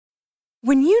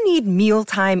When you need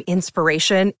mealtime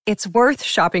inspiration, it's worth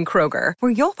shopping Kroger,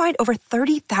 where you'll find over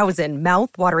 30,000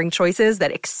 mouth-watering choices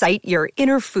that excite your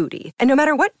inner foodie. And no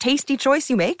matter what tasty choice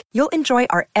you make, you'll enjoy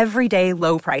our everyday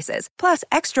low prices, plus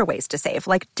extra ways to save,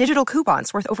 like digital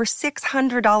coupons worth over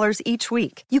 $600 each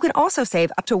week. You can also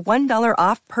save up to $1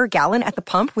 off per gallon at the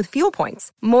pump with fuel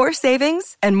points. More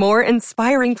savings and more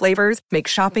inspiring flavors make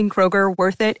shopping Kroger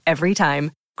worth it every time.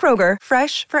 Kroger,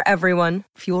 fresh for everyone.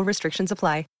 Fuel restrictions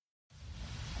apply.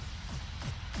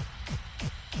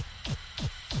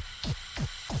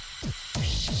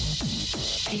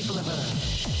 People of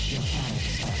Earth, your planet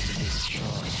has been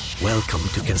destroyed. Welcome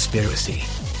to Conspiracy,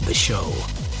 the show,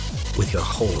 with your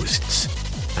hosts,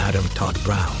 Adam Todd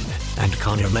Brown and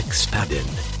Connor McSpadden.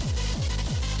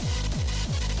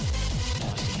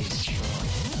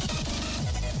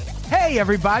 Hey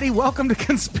everybody, welcome to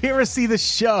Conspiracy, the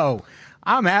show.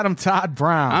 I'm Adam Todd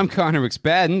Brown. I'm Connor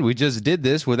McSpadden. We just did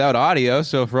this without audio,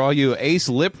 so for all you ace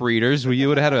lip readers, you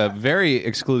would have had a very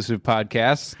exclusive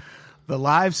podcast. The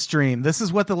live stream. This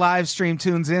is what the live stream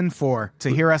tunes in for, to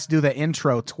hear us do the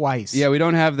intro twice. Yeah, we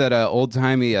don't have that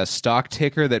old-timey stock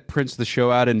ticker that prints the show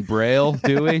out in Braille,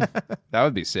 do we? That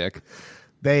would be sick.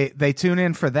 They tune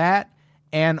in for that,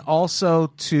 and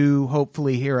also to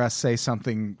hopefully hear us say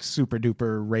something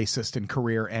super-duper racist and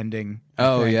career-ending.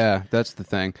 Oh, yeah, that's the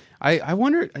thing. I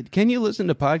wonder, can you listen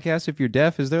to podcasts if you're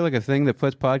deaf? Is there like a thing that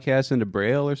puts podcasts into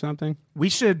Braille or something? We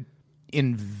should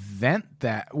invent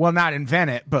that. Well, not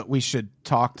invent it, but we should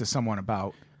talk to someone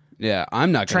about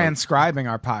I'm not transcribing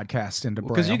our podcast into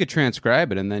Braille. Because you could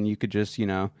transcribe it, and then you could just,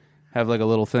 have like a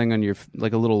little thing on your,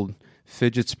 like a little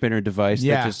fidget spinner device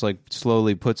that just like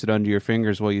slowly puts it under your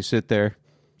fingers while you sit there.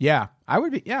 Yeah,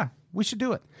 we should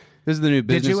do it. This is the new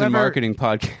business and marketing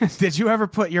podcast. Did you ever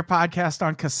put your podcast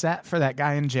on cassette for that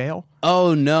guy in jail?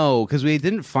 Oh, no, because we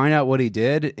didn't find out what he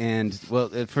did, and, well,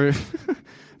 for...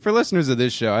 For listeners of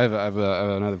this show, I have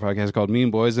another podcast called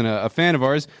Mean Boys, and a fan of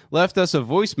ours left us a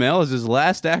voicemail as his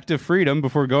last act of freedom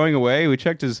before going away. We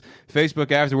checked his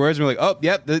Facebook afterwards, and we're like, oh,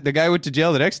 yep, the guy went to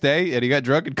jail the next day, and he got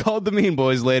drunk and called the Mean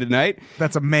Boys late at night.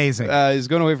 That's amazing. He's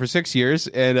going away for 6 years,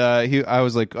 and I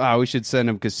was like, we should send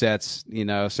him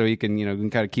cassettes, so he can,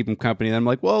 kind of keep him company. And I'm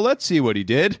like, well, let's see what he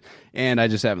did. And I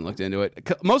just haven't looked into it.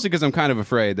 Mostly because I'm kind of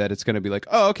afraid that it's going to be like,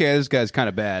 oh, okay, this guy's kind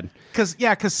of bad. Because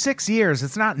 6 years,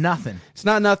 it's not nothing. It's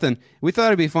not nothing. We thought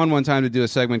it'd be fun one time to do a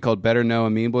segment called Better Know a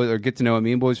Mean Boys, or Get to Know a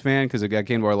Mean Boys fan, because a guy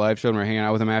came to our live show and we were hanging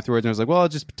out with him afterwards. And I was like, well, I'll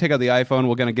just take out the iPhone.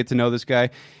 We're going to get to know this guy.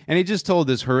 And he just told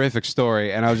this horrific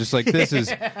story. And I was just like, this is,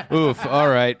 oof, all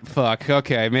right, fuck.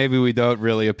 Okay, maybe we don't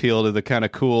really appeal to the kind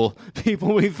of cool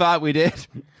people we thought we did.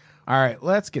 All right,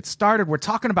 let's get started. We're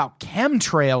talking about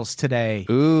chemtrails today.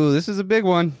 Ooh, this is a big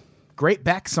one. Great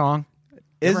Beck song.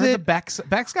 Is it? Beck's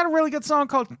got a really good song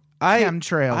called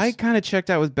Chemtrails. I kind of checked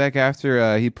out with Beck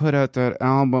after he put out that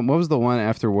album. What was the one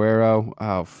after Wero?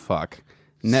 Oh, fuck.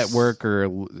 Network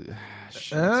or...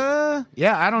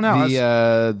 yeah, I don't know.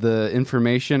 The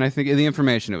Information, I think. The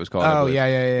Information it was called. Oh,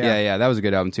 yeah. That was a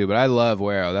good album, too. But I love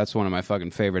Wero. That's one of my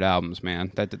fucking favorite albums,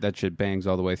 man. That shit bangs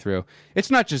all the way through.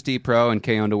 It's not just Deep Pro and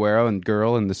K-On! to Wero and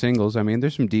Girl and the singles. I mean,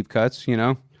 there's some deep cuts,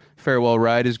 Farewell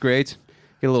Ride is great.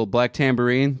 Get a little Black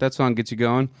Tambourine. That song gets you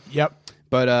going. Yep.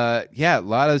 But a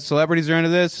lot of celebrities are into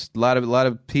this. A lot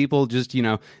of people just,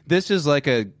 this is like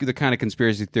the kind of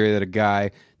conspiracy theory that a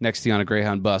guy next to you on a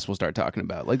Greyhound bus will start talking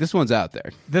about. Like, this one's out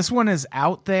there. This one is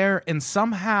out there, and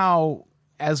somehow,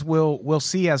 as we'll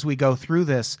see as we go through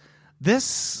this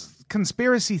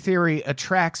conspiracy theory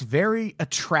attracts very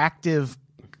attractive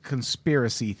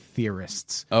conspiracy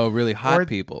theorists. Oh, really hot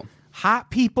people.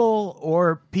 Hot people,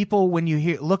 or people when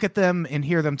you look at them and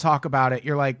hear them talk about it,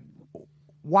 you're like,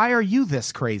 why are you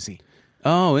this crazy?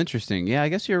 Oh, interesting. Yeah, I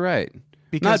guess you're right.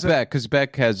 Not Beck, because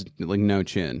Beck has like no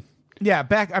chin. Yeah,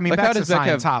 Beck. I mean, Beck's a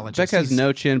Scientologist. Beck has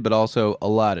no chin, but also a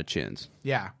lot of chins.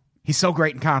 Yeah, he's so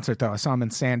great in concert, though. I saw him in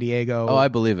San Diego. Oh, I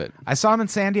believe it. I saw him in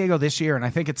San Diego this year, and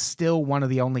I think it's still one of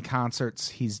the only concerts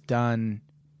he's done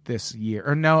this year.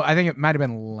 Or no, I think it might have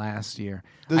been last year.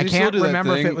 I can't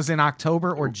remember if it was in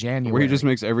October or January. Where he just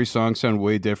makes every song sound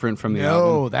way different from the album.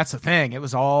 No, that's the thing. It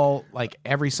was all like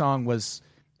every song was...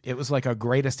 It was like a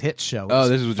greatest hits show. Oh,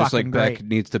 this was just like great. Beck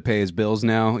needs to pay his bills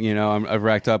now. I've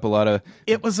racked up a lot of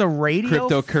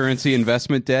cryptocurrency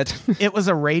investment debt. It was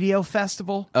a radio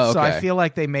festival. Oh, okay. So I feel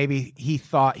like he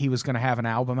thought he was going to have an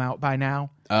album out by now.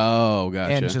 Oh,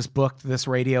 gotcha. And just booked this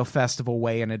radio festival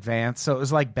way in advance. So it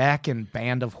was like Beck and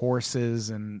Band of Horses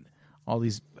and all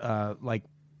these,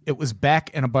 it was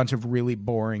Beck and a bunch of really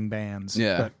boring bands.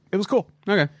 Yeah. But it was cool.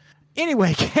 Okay.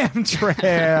 Anyway,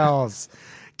 chemtrails.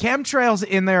 Chemtrails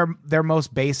in their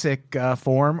most basic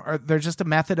form they're just a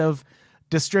method of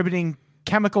distributing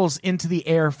chemicals into the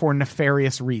air for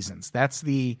nefarious reasons. That's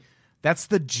the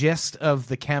gist of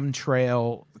the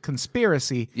chemtrail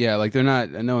conspiracy. Yeah, like they're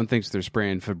not. No one thinks they're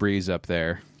spraying Febreze up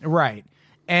there. Right.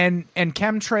 And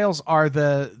chemtrails are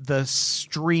the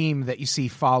stream that you see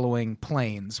following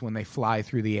planes when they fly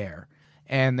through the air.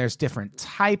 And there's different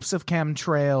types of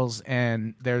chemtrails,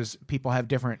 and people have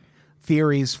different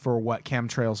theories for what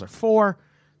they're for.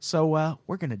 So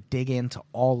we're gonna dig into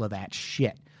all of that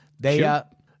shit. They're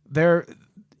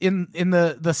in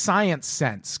the science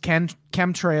sense,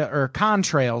 chemtrail or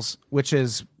contrails, which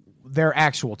is their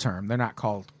actual term. They're not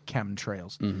called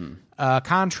chemtrails.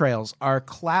 Contrails are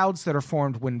clouds that are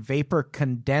formed when vapor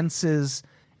condenses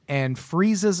and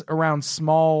freezes around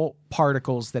small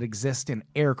particles that exist in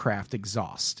aircraft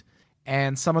exhaust.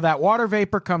 And some of that water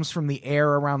vapor comes from the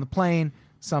air around the plane.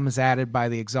 Some is added by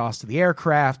the exhaust of the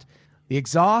aircraft. The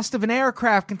exhaust of an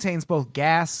aircraft contains both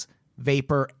gas,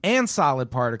 vapor, and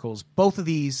solid particles. Both of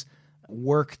these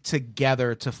work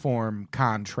together to form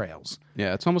contrails.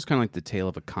 Yeah, it's almost kind of like the tail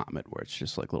of a comet, where it's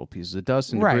just like little pieces of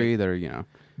dust and debris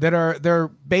that are, they're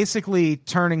basically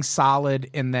turning solid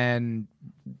and then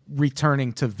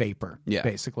returning to vapor,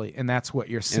 basically. And that's what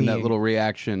you're seeing. And that little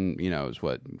reaction, is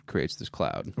what creates this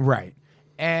cloud. Right.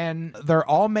 And they're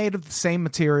all made of the same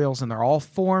materials, and they're all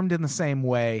formed in the same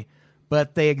way,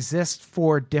 but they exist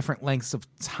for different lengths of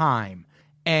time.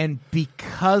 And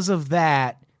because of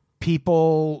that,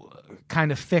 people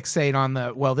kind of fixate on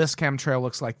this chemtrail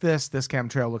looks like this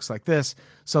chemtrail looks like this.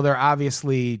 So they're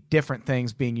obviously different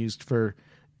things being used for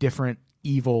different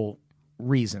evil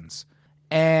reasons.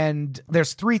 And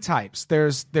there's three types.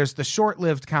 There's the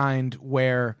short-lived kind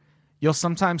where you'll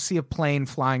sometimes see a plane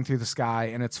flying through the sky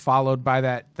and it's followed by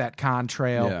that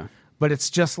contrail. Yeah. But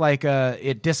it's just like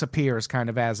it disappears kind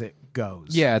of as it goes.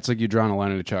 Yeah, it's like you're drawing a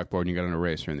line on a chalkboard and you got an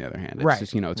eraser on the other hand. It's right.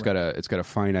 just, it's got a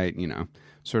finite,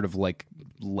 sort of like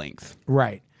length.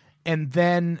 Right. And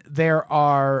then there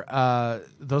are,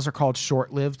 those are called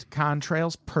short-lived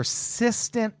contrails.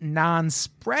 Persistent,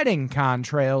 non-spreading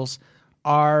contrails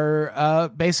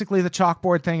are basically the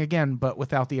chalkboard thing again, but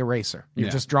without the eraser. You're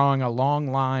just drawing a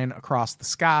long line across the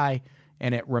sky,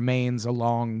 and it remains a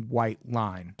long white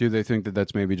line. Do they think that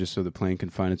that's maybe just so the plane can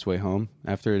find its way home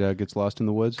after it gets lost in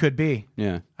the woods? Could be.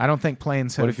 Yeah. I don't think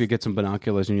planes have... What if you get some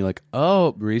binoculars and you're like,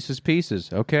 oh, Reese's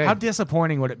Pieces, okay. How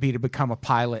disappointing would it be to become a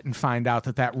pilot and find out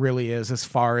that really is as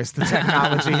far as the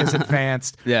technology has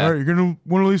advanced? Yeah. All right, you're going to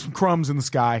want to leave some crumbs in the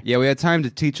sky. Yeah, we had time to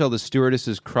teach all the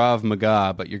stewardesses Krav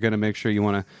Maga, but you're going to make sure you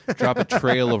want to drop a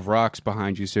trail of rocks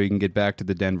behind you so you can get back to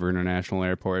the Denver International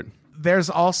Airport. There's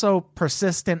also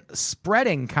persistent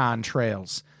spreading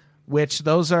contrails, which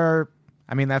those are,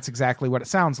 that's exactly what it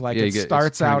sounds like. Yeah, it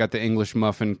starts out... got the English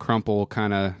muffin crumple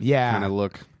kind of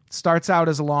look. Starts out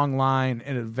as a long line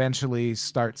and eventually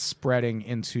starts spreading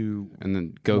into... And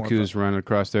then Goku's running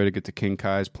across there to get to King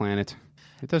Kai's planet.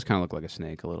 It does kind of look like a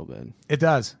snake a little bit. It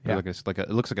does, yeah. It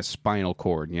looks like a spinal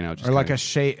cord, just or like a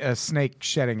snake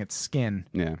shedding its skin,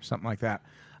 or something like that.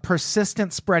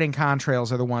 Persistent spreading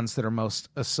contrails are the ones that are most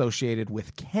associated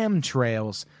with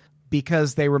chemtrails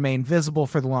because they remain visible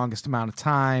for the longest amount of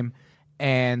time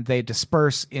and they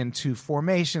disperse into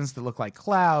formations that look like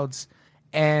clouds.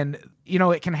 And,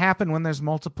 it can happen when there's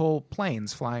multiple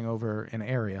planes flying over an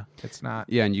area. It's not...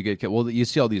 Yeah, and you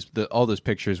see all those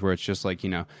pictures where it's just like,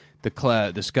 the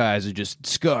skies are just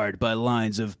scarred by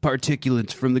lines of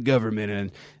particulates from the government,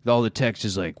 and all the text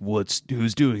is like,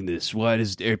 who's doing this? Why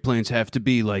does airplanes have to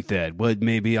be like that? What,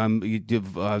 maybe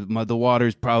the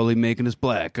water's probably making us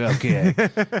black. Okay.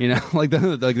 like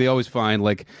they always find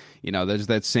there's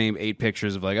that same 8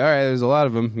 pictures of like, all right, there's a lot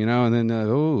of them, and then,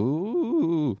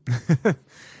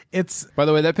 It's, by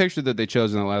the way, that picture that they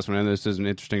chose in the last one, and this isn't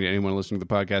interesting to anyone listening to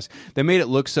the podcast, they made it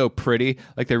look so pretty,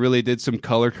 like they really did some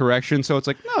color correction. So it's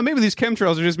like, no, maybe these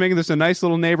chemtrails are just making this a nice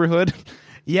little neighborhood.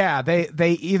 Yeah,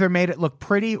 they either made it look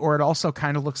pretty or it also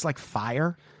kind of looks like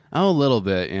fire. Oh, a little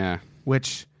bit, yeah.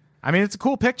 Which, it's a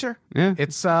cool picture. Yeah.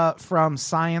 It's from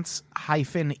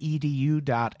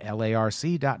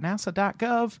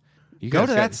science-edu.larc.nasa.gov. Go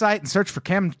to that site and search for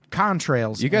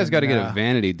contrails. You guys got to get a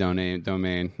vanity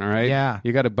domain, all right? Yeah.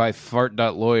 You got to buy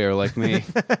fart.lawyer like me.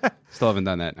 Still haven't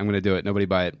done that. I'm going to do it. Nobody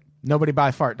buy it. Nobody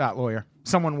buy fart.lawyer.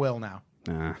 Someone will now.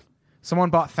 Someone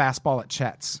bought fastball at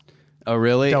Chet's. Oh,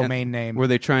 really? Domain name. Were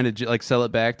they trying to sell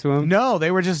it back to him? No,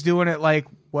 they were just doing it like,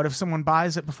 what if someone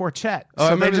buys it before Chet?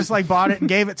 So they just bought it and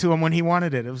gave it to him when he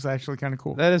wanted it. It was actually kind of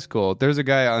cool. That is cool. There's a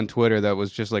guy on Twitter that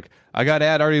was just like, I got to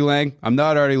add Artie Lang. I'm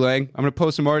not Artie Lang. I'm going to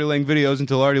post some Artie Lang videos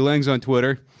until Artie Lang's on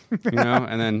Twitter.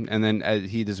 And then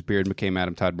he disappeared and became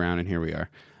Adam Todd Brown, and here we are.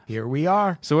 Here we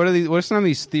are. So what are some of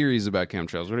these theories about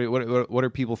chemtrails? What are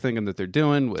people thinking that they're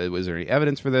doing? Was there any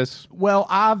evidence for this? Well,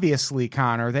 obviously,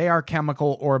 Connor, they are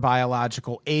chemical or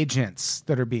biological agents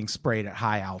that are being sprayed at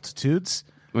high altitudes.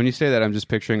 When you say that, I'm just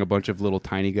picturing a bunch of little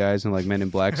tiny guys in like Men in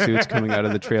Black suits coming out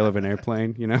of the trail of an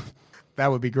airplane, you know? That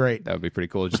would be great. That would be pretty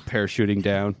cool, just parachuting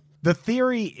down. The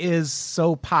theory is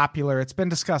so popular. It's been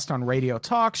discussed on radio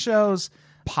talk shows.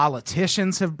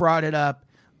 Politicians have brought it up.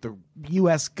 The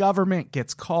U.S. government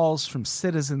gets calls from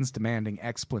citizens demanding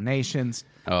explanations.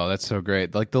 Oh, that's so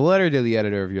great. Like the letter to the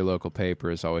editor of your local paper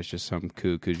is always just some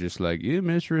kook who's just like, you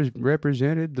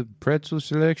misrepresented the pretzel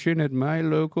selection at my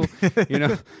local, you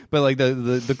know? But like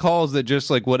the calls that just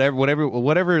like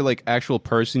whatever like actual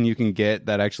person you can get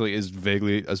that actually is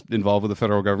vaguely involved with the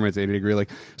federal government to any degree. Like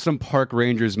some park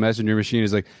ranger's messenger machine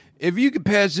is like, if you could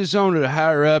pass this on to the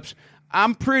higher ups,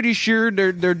 I'm pretty sure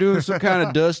they're doing some kind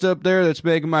of dust up there that's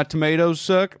making my tomatoes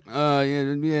suck.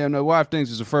 Yeah, my wife thinks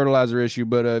it's a fertilizer issue,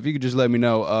 but if you could just let me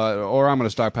know, or I'm going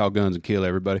to stockpile guns and kill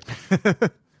everybody.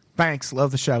 Thanks.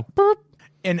 Love the show. Boop.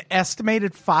 An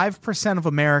estimated 5% of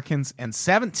Americans and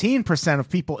 17% of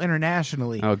people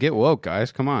internationally. Oh, get woke,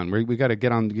 guys. Come on. We got to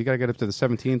get on. You got to get up to the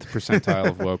 17th percentile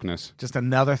of wokeness. Just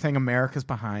another thing America's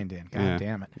behind in. God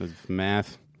damn it. With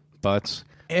math, butts.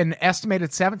 An estimated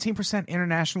 17%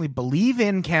 internationally believe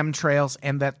in chemtrails,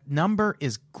 and that number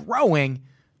is growing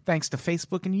thanks to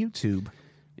Facebook and YouTube.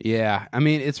 Yeah, I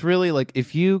mean, it's really like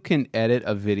if you can edit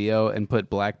a video and put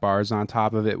black bars on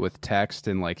top of it with text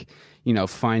and like, you know,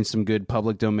 find some good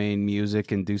public domain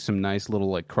music and do some nice little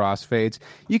like crossfades,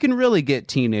 you can really get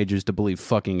teenagers to believe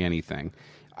fucking anything.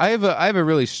 I have a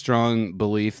really strong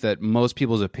belief that most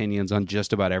people's opinions on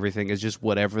just about everything is just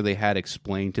whatever they had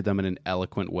explained to them in an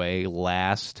eloquent way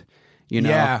last. You know,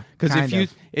 yeah, because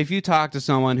if you talk to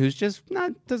someone who's just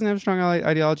doesn't have a strong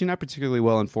ideology, not particularly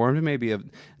well informed, maybe a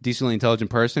decently intelligent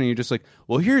person, and you're just like,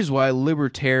 well, here's why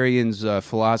libertarians'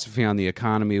 philosophy on the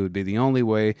economy would be the only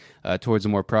way towards a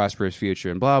more prosperous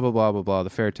future, and blah blah blah blah blah, the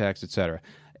fair tax, etc.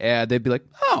 And they'd be like,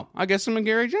 oh, I guess I'm a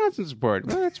Gary Johnson support.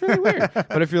 Well, that's really weird.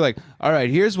 But if you're like, all right,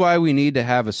 here's why we need to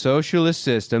have a socialist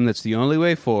system that's the only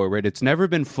way forward. It's never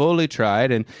been fully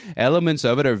tried, and elements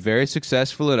of it are very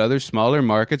successful in other smaller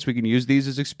markets. We can use these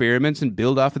as experiments and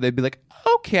build off it. They'd be like,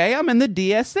 okay, I'm in the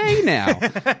DSA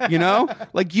now. You know?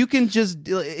 Like, you can just,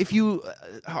 if you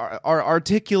are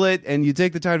articulate and you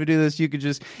take the time to do this, you could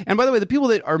just, and by the way, the people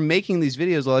that are making these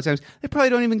videos a lot of times, they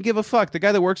probably don't even give a fuck. The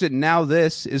guy that works at Now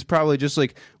This is probably just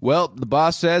like, well, the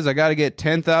boss says I got to get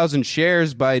 10,000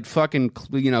 shares by fucking,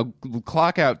 you know,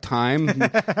 clock out time.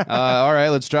 All right,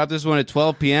 let's drop this one at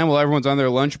 12 p.m. while everyone's on their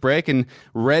lunch break and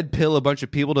red pill a bunch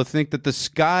of people to think that the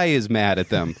sky is mad at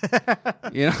them.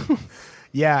 You know?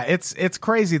 Yeah, it's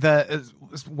crazy.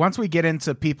 Once we get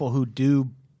into people who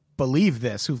do believe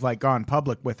this, who've like gone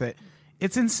public with it,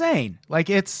 it's insane.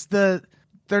 Like they're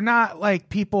not like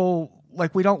people.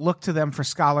 Like, we don't look to them for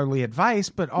scholarly advice,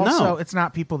 but also it's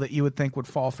not people that you would think would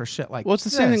fall for shit like this. Well, it's the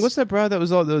same thing. What's that broad that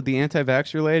was all the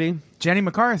anti-vaxxer lady? Jenny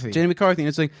McCarthy. And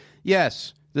it's like,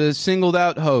 yes, the singled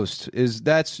out host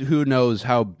that's who knows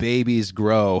how babies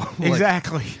grow. Like,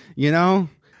 exactly. You know?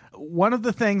 One of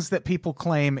the things that people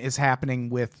claim is happening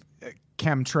with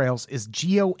chemtrails is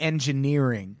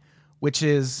geoengineering, which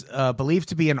is believed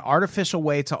to be an artificial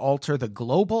way to alter the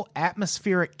global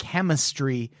atmospheric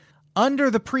chemistry under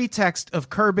the pretext of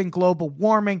curbing global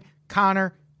warming.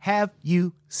 Connor, have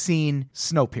you seen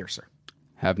Snowpiercer?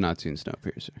 Have not seen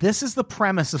Snowpiercer. This is the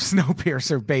premise of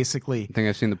Snowpiercer, basically. I think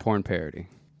I've seen the porn parody.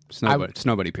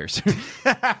 Snowbody Piercer.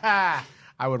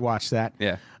 I would watch that.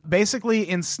 Yeah. Basically,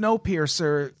 in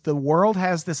Snowpiercer, the world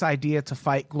has this idea to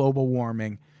fight global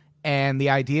warming, and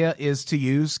the idea is to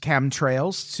use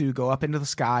chemtrails to go up into the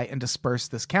sky and disperse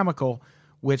this chemical,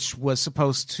 which was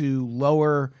supposed to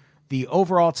lower the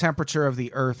overall temperature of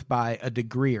the Earth by a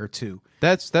degree or two.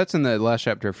 That's in the last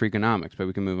chapter of Freakonomics, but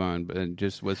we can move on. But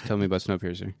just tell me about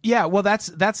Snowpiercer. Yeah, well, that's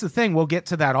the thing. We'll get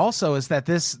to that also, is that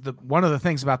one of the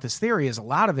things about this theory is a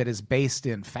lot of it is based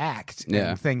in fact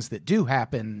and things that do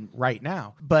happen right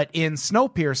now. But in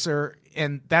Snowpiercer,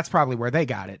 and that's probably where they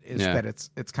got it, is that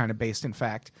it's kind of based in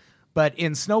fact. But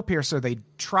in Snowpiercer, they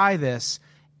try this,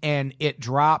 and it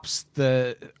drops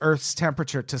the Earth's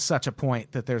temperature to such a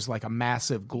point that there's like a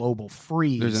massive global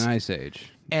freeze. There's an ice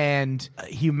age. And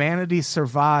humanity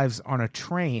survives on a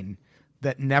train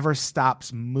that never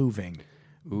stops moving.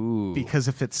 Ooh. Because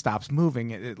if it stops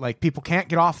moving, like people can't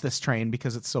get off this train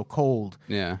because it's so cold.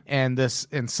 Yeah. And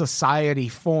society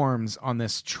forms on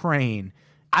this train.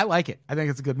 I like it. I think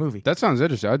it's a good movie. That sounds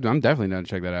interesting. I'm definitely down to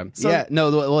check that out. So- yeah, no.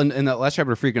 Well, in the last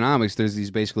chapter of Freakonomics, there's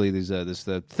this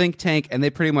think tank, and they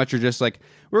pretty much are just like,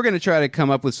 we're going to try to come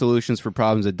up with solutions for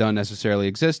problems that don't necessarily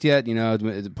exist yet. You know,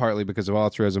 partly because of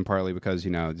altruism, partly because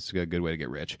it's a good way to get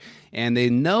rich. And they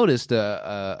noticed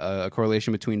a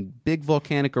correlation between big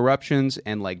volcanic eruptions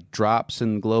and like drops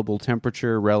in global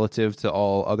temperature relative to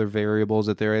all other variables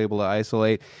that they're able to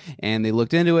isolate. And they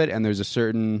looked into it, and there's a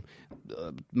certain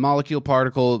molecule,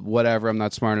 particle, whatever, I'm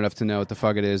not smart enough to know what the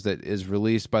fuck it is, that is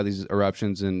released by these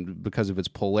eruptions, and because of its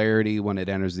polarity when it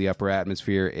enters the upper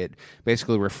atmosphere, it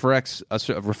basically reflects a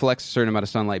certain amount of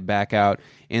sunlight back out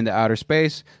into outer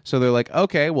space. So they're like,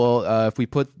 okay, well, if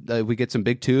we get some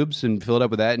big tubes and fill it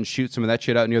up with that and shoot some of that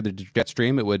shit out near the jet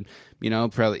stream, it would,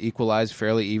 probably equalize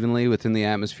fairly evenly within the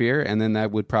atmosphere, and then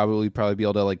that would probably be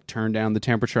able to like turn down the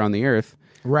temperature on the Earth.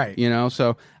 Right.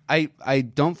 So I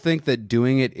don't think that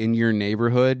doing it in your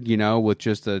neighborhood, with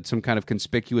just some kind of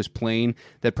conspicuous plane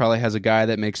that probably has a guy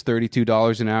that makes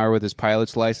 $32 an hour with his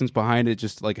pilot's license behind it,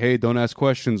 just like, hey, don't ask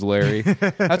questions, Larry.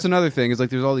 That's another thing. Is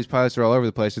like there's all these pilots that are all over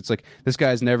the place. It's like this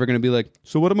guy's never going to be like,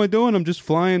 so what am I doing? I'm just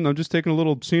flying. I'm just taking a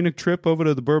little scenic trip over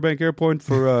to the Burbank Airport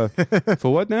for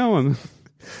for what now?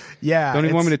 Yeah. Don't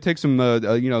even want me to take some,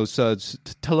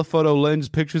 telephoto lens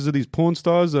pictures of these porn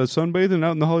stars sunbathing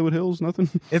out in the Hollywood Hills? Nothing?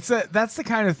 That's the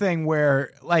kind of thing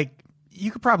where, like,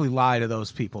 you could probably lie to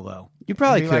those people, though. You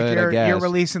probably Be could, like, I guess. You're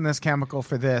releasing this chemical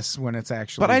for this when it's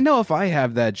actually... But I know if I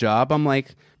have that job, I'm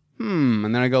like, and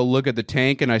then I go look at the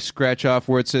tank and I scratch off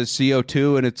where it says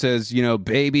CO2 and it says,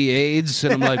 baby AIDS.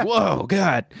 And I'm like, whoa,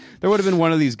 God. There would have been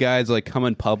one of these guys, like,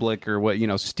 coming public or what,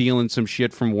 stealing some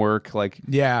shit from work. Like,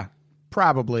 yeah,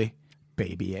 probably.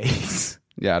 Baby AIDS.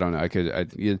 Yeah, I don't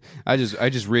know. I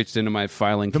just reached into my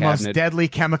filing cabinet, the most deadly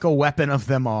chemical weapon of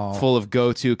them all, full of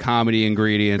go-to comedy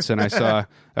ingredients, and I saw,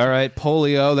 all right,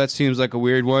 polio. That seems like a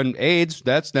weird one. AIDS.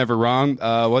 That's never wrong.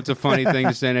 What's a funny thing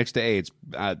to say next to AIDS?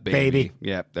 Baby.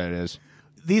 Yeah, that is.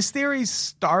 These theories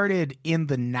started in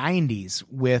the 90s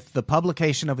with the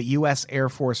publication of a U.S. Air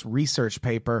Force research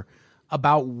paper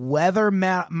about weather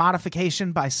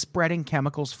modification by spreading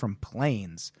chemicals from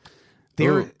planes.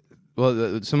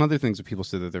 Well, some other things that people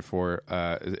say that they're for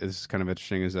is kind of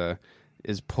interesting.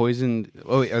 Is poison?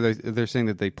 Oh, they're saying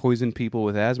that they poisoned people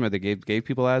with asthma. They gave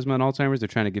people asthma and Alzheimer's. They're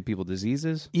trying to give people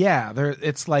diseases. Yeah,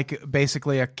 it's like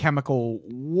basically a chemical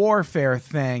warfare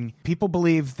thing. People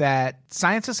believe that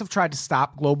scientists have tried to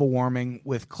stop global warming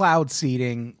with cloud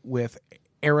seeding with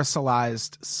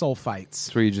aerosolized sulfites.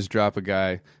 It's where you just drop a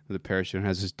guy with a parachute and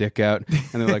has his dick out,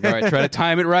 and they're like, "All right, try to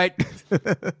time it right."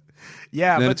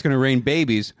 Yeah, and then but it's going to rain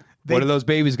babies. What are those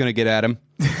babies going to get at him?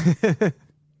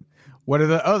 What are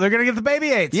the? Oh, they're going to get the baby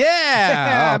AIDS.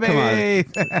 Yeah, oh, come on.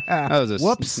 That was a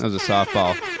Whoops. That was a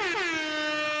softball.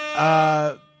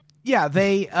 Yeah,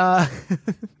 they.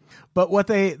 But what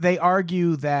they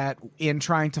argue that in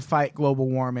trying to fight global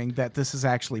warming, that this has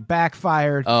actually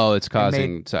backfired. Oh, it's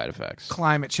causing side effects.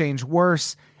 Climate change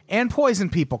worse and poison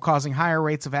people, causing higher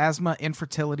rates of asthma,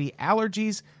 infertility,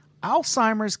 allergies,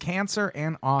 Alzheimer's, cancer,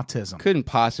 and autism. Couldn't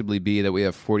possibly be that we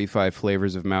have 45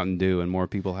 flavors of Mountain Dew and more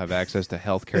people have access to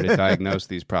healthcare to diagnose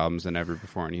these problems than ever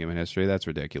before in human history. That's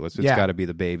ridiculous. It's got to be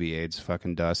the baby AIDS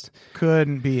fucking dust.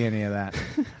 Couldn't be any of that.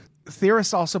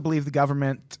 Theorists also believe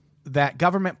that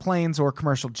government planes or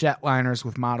commercial jetliners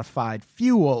with modified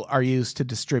fuel are used to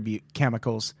distribute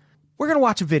chemicals. We're going to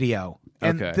watch a video.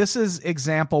 And This is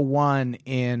example one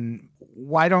in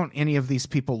why don't any of these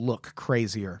people look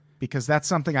crazier? Because that's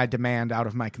something I demand out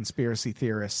of my conspiracy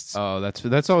theorists. Oh, that's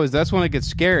when it gets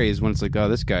scary, is when it's like, oh,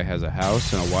 this guy has a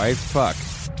house and a wife. Fuck.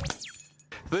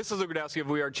 This is Luke Gadowski of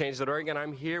WeAreChange.org, and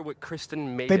I'm here with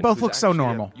Kristen Maiden. They both look so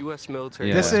normal. U.S. military.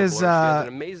 Yeah. This is she has an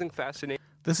amazing, fascinating.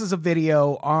 This is a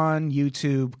video on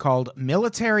YouTube called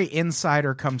Military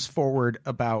Insider Comes Forward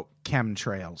About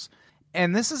Chemtrails.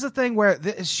 And this is a thing where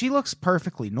she looks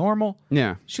perfectly normal.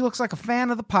 Yeah. She looks like a fan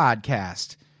of the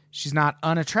podcast. She's not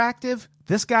unattractive.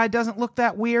 This guy doesn't look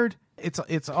that weird.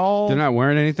 It's all... They're not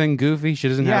wearing anything goofy. She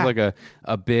doesn't have like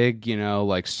a big,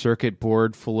 like circuit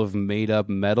board full of made up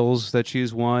medals that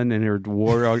she's won in her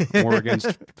war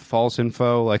against false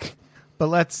info. Like, but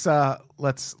let's let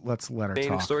her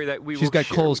talk. Story that we she's will got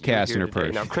share Cole's with you cast in here her today.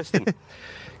 purse. Now, Kristen,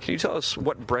 can you tell us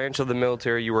what branch of the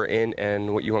military you were in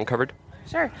and what you uncovered?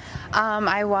 Sure.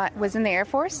 I was in the Air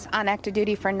Force on active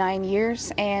duty for 9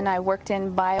 years, and I worked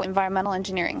in bioenvironmental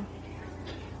engineering.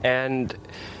 And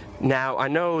now, I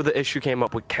know the issue came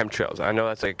up with chemtrails. I know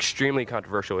that's an extremely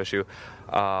controversial issue.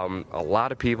 A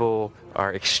lot of people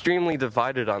are extremely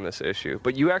divided on this issue,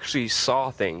 but you actually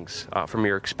saw things from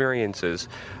your experiences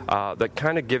that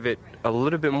kind of give it a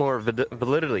little bit more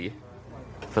validity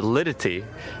validity than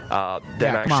Yeah, I come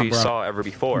on, actually bro. saw ever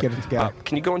before. Get it together.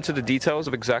 Can you go into the details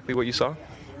of exactly what you saw?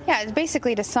 Yeah,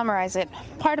 basically to summarize it,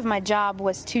 part of my job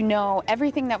was to know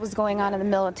everything that was going on in the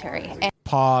military. And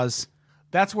Pause.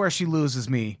 That's where she loses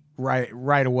me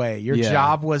right away. Your Yeah.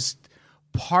 job was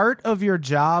part of your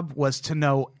job was to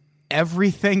know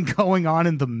everything going on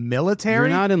in the military.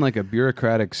 You're not in like a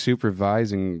bureaucratic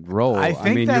supervising role. I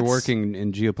think mean, that's- you're working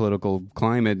in geopolitical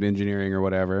climate engineering or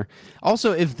whatever.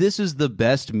 Also, if this is the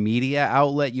best media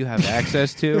outlet you have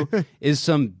access to, is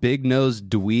some big-nosed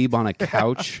dweeb on a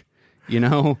couch, you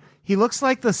know? He looks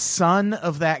like the son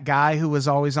of that guy who was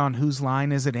always on Whose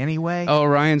Line Is It Anyway? Oh,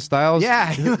 Ryan Stiles?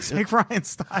 Yeah, he looks like Ryan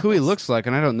Stiles. Who he looks like,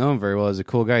 and I don't know him very well as a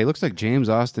cool guy. He looks like James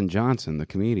Austin Johnson, the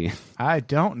comedian. I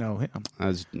don't know him.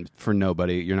 As for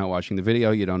nobody, you're not watching the video,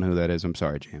 you don't know who that is. I'm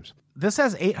sorry, James. This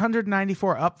has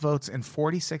 894 upvotes and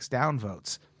 46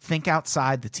 downvotes. Think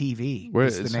outside the TV. Where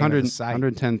is the it's name of the 100, site.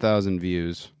 110,000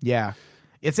 views. Yeah.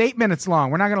 It's 8 minutes long.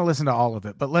 We're not going to listen to all of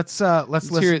it, but let's Let's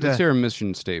listen hear to a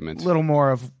mission statement. a little more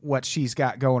of what she's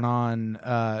got going on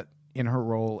in her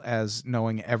role as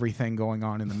knowing everything going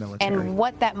on in the military. and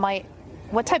what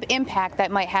type of impact that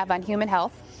might have on human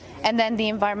health, and then the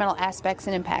environmental aspects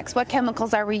and impacts. What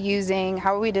chemicals are we using?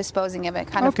 How are we disposing of it?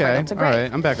 Kind of Okay, cradle to all grave.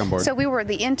 right, I'm back on board. So we were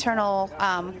the internal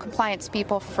compliance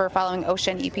people for following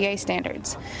OSHA and EPA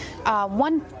standards.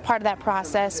 One part of that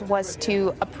process was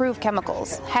to approve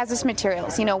chemicals, hazardous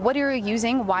materials. You know, what are you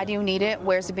using? Why do you need it?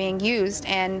 Where's it being used?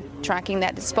 And tracking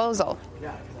that disposal.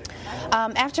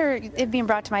 After it being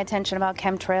brought to my attention about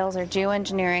chemtrails or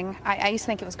geoengineering, I used to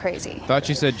think it was crazy. Thought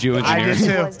you said Jew I engineering. did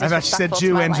too. It was I thought you said disrespectful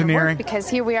to my line of work, geoengineering. because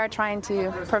here we are trying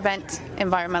to prevent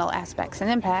environmental aspects and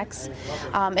impacts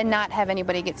and not have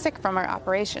anybody get sick from our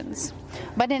operations.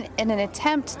 But in an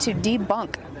attempt to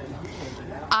debunk,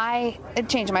 it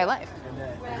changed my life.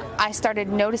 I started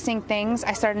noticing things.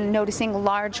 I started noticing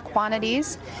large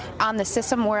quantities on the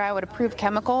system where I would approve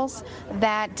chemicals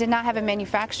that did not have a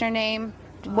manufacturer name,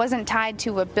 wasn't tied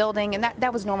to a building, and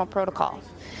that was normal protocol.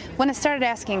 When I started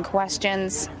asking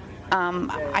questions,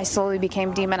 I slowly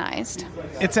became demonized.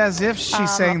 It's as if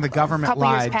she's saying the A government couple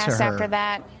years lied to passed her. after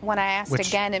that, when I asked Which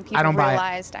again and I people don't buy it.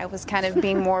 realized I was kind of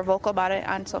being more vocal about it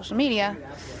on social media,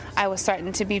 I was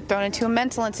starting to be thrown into a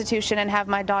mental institution and have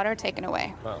my daughter taken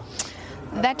away. Wow.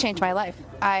 That changed my life.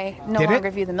 I no Did it?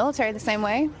 longer view the military the same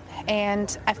way,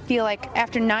 and I feel like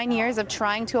after 9 years of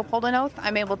trying to uphold an oath,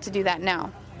 I'm able to do that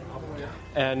now.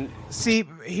 And See,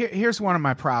 here's one of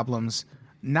my problems.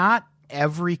 Not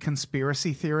every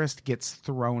conspiracy theorist gets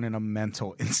thrown in a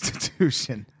mental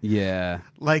institution. Yeah.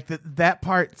 Like that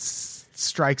part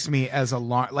strikes me as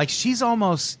alarm. Like she's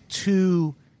almost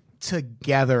too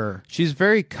together. She's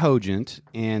very cogent,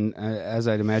 and as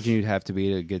I'd imagine you'd have to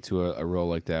be to get to a role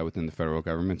like that within the federal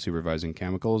government, supervising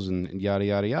chemicals and yada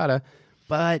yada yada.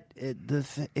 But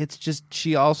it's just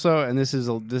she also, and this is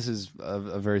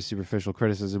a very superficial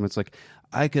criticism. It's like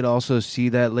I could also see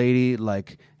that lady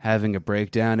like having a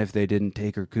breakdown if they didn't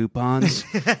take her coupons,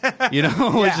 you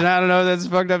know. Which I don't know, that's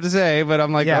fucked up to say, but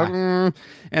I'm like, and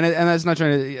that's not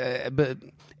trying to, but.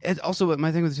 It's also,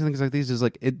 my thing with things like these is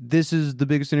like, this is the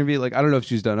biggest interview. Like, I don't know if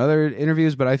she's done other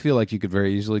interviews, but I feel like you could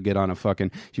very easily get on a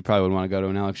fucking. She probably would want to go to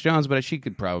an Alex Jones, but she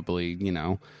could probably, you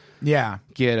know, Yeah.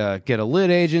 get a lit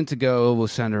agent to go. We'll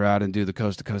send her out and do the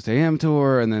Coast to Coast AM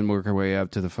tour, and then work her way up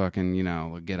to the fucking, you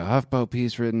know, get a HuffPo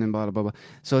piece written and blah blah blah blah.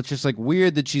 So it's just like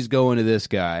weird that she's going to this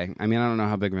guy. I mean, I don't know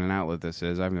how big of an outlet this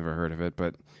is. I've never heard of it,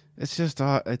 but. It's just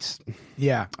it's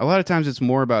Yeah. a lot of times it's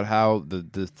more about how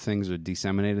the things are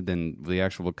disseminated than the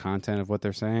actual content of what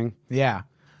they're saying. Yeah.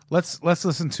 Let's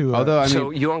listen to Although I mean,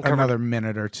 so you uncovered another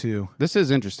minute or two. this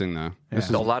is interesting though. This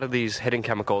a is lot of these hidden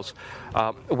chemicals.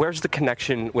 Where's the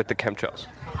connection with the chemtrails?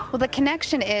 Well, the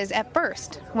connection is, at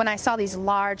first, when I saw these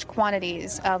large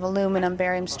quantities of aluminum,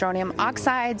 barium, strontium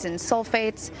oxides and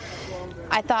sulfates,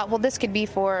 I thought, well, this could be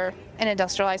for an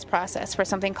industrialized process for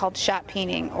something called shot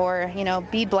peening or, you know,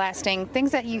 bead blasting,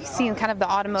 things that you see in kind of the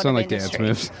automotive sound like dance industry.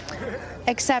 moves.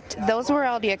 Except those were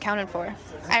already accounted for.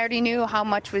 I already knew how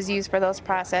much was used for those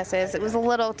processes. It was a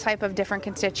little type of different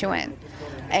constituent.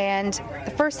 And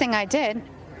the first thing I did,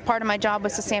 part of my job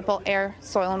was to sample air,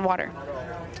 soil, and water.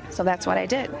 So that's what I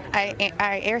did.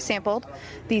 I air sampled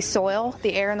the soil,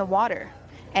 the air, and the water.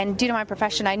 And due to my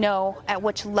profession, I know at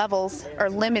which levels or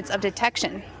limits of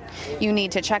detection you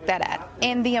need to check that at.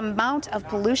 And the amount of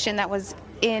pollution that was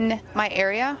in my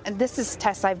area, and this is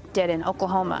tests I did in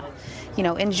Oklahoma, you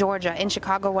know, in Georgia, in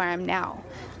Chicago, where I'm now.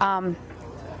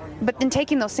 But in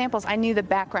taking those samples, I knew the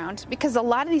background, because a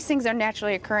lot of these things are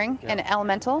naturally occurring and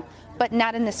elemental, but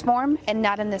not in this form and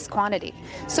not in this quantity.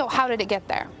 So how did it get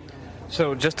there?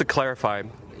 So just to clarify,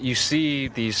 you see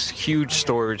these huge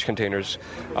storage containers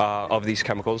of these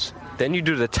chemicals. Then you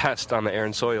do the test on the air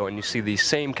and soil, and you see these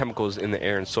same chemicals in the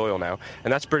air and soil now.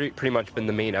 And that's pretty much been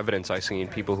the main evidence I've seen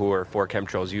people who are for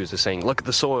chemtrails use, is saying, look at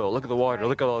the soil, look at the water,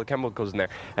 look at all the chemicals in there.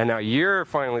 And now you're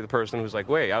finally the person who's like,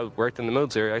 wait, I worked in the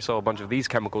military, I saw a bunch of these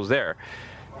chemicals there.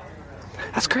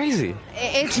 That's crazy.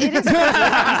 It is crazy.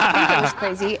 I think it was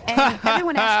crazy. And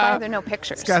everyone asks why there are no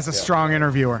pictures. This guy's a strong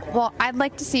interviewer. Well, I'd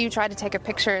like to see you try to take a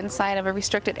picture inside of a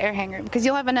restricted air hangar, because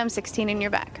you'll have an M16 in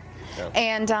your back. Yeah.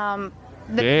 And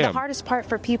the hardest part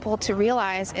for people to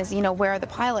realize is, where are the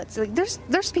pilots? Like,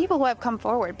 there's people who have come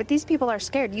forward, but these people are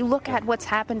scared. You look at what's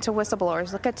happened to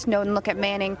whistleblowers, look at Snowden, look at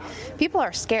Manning. People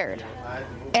are scared.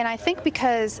 And I think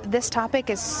because this topic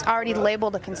is already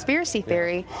labeled a conspiracy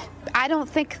theory, I don't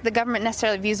think the government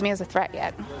necessarily views me as a threat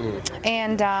yet.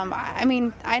 And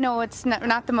I know it's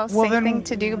not the most safe thing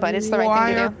to do, but it's the right thing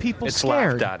to do. Why are people it's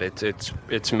scared? Laughed at.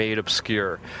 It's made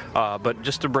obscure. But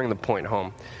just to bring the point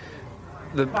home,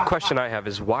 the question I have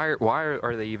is why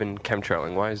are they even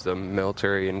chemtrailing? Why is the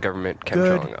military and government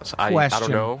chemtrailing us? I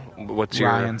don't know. What's your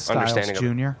Ryan Stiles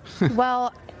understanding of Jr.?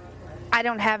 Well, I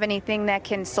don't have anything that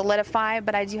can solidify,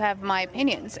 but I do have my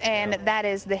opinions, and that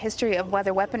is the history of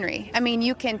weather weaponry. I mean,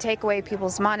 you can take away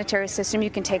people's monetary system, you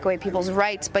can take away people's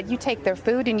rights, but you take their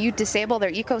food and you disable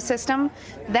their ecosystem,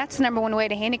 that's the number one way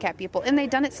to handicap people. And they've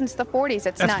done it since the 40s.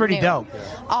 That's not pretty new. dope.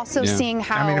 Also seeing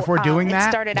how if we're doing it that,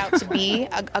 started out to be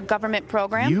a government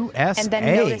program, USA. and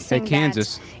then noticing Hey,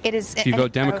 Kansas, that it is if you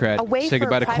vote Democrat, a way say for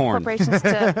goodbye to private corn. corporations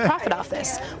to profit off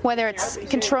this, whether it's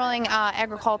controlling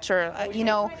agriculture,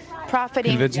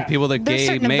 profiting. Convincing people that There's gay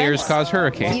certain mayors events, cause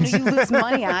hurricanes. you lose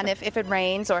money on if it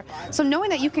rains, so knowing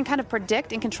that you can kind of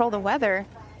predict and control the weather,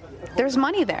 there's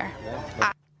money there.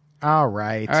 All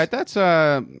right. That's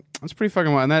pretty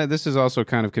fucking wild. And this is also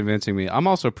kind of convincing me. I'm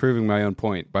also proving my own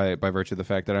point by virtue of the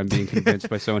fact that I'm being convinced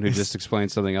by someone who just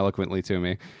explained something eloquently to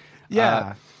me.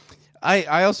 Yeah.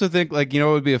 I also think, like, it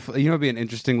would be an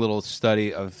interesting little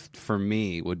study for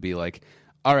me would be like,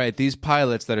 all right, these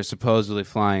pilots that are supposedly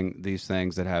flying these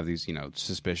things that have these,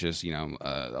 suspicious,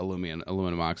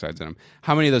 aluminum oxides in them,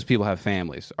 how many of those people have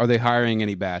families? Are they hiring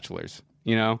any bachelors?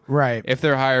 Right. If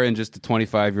they're hiring just a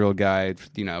 25-year-old guy,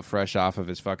 fresh off of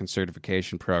his fucking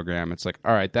certification program, it's like,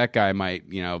 all right, that guy might,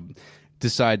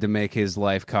 decide to make his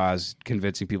life cause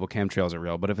convincing people chemtrails are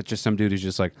real. But if it's just some dude who's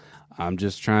just like, I'm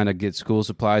just trying to get school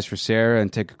supplies for Sarah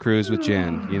and take a cruise with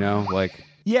Jen, like...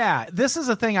 Yeah, this is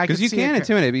a thing I could see. Because you can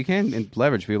intimidate, but you can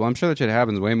leverage people. I'm sure that shit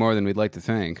happens way more than we'd like to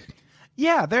think.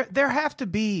 Yeah, there have to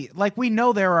be, like, we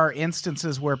know there are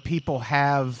instances where people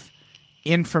have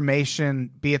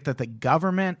information, be it that the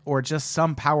government or just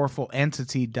some powerful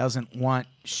entity doesn't want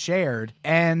shared,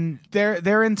 and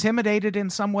they're intimidated in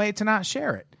some way to not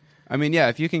share it. I mean, yeah,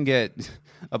 if you can get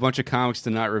a bunch of comics to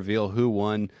not reveal who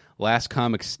won Last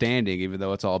Comic Standing, even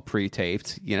though it's all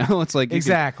pre-taped, it's like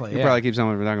exactly. You probably keep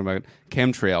someone from talking about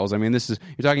chemtrails. I mean,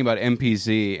 you're talking about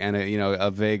MPZ and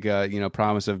a vague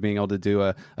promise of being able to do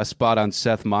a spot on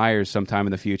Seth Meyers sometime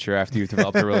in the future after you've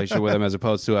developed a relationship with him, as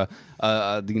opposed to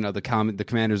the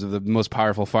commanders of the most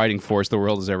powerful fighting force the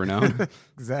world has ever known.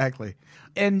 Exactly.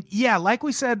 And yeah, like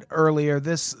we said earlier,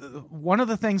 one of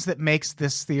the things that makes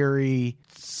this theory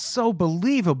so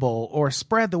believable or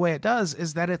spread the way it does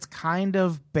is that it's kind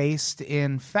of based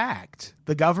in fact.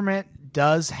 The government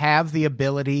does have the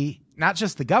ability, not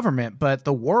just the government, but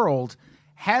the world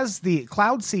has the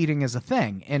cloud seeding is a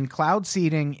thing. And cloud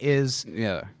seeding is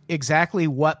exactly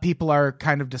what people are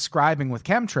kind of describing with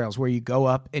chemtrails, where you go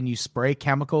up and you spray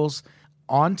chemicals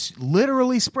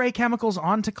literally spray chemicals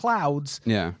onto clouds,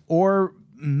 or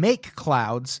make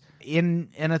clouds in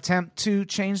an attempt to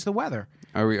change the weather.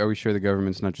 Are we sure the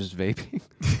government's not just vaping?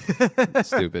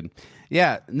 Stupid.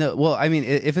 Yeah. No. Well, I mean,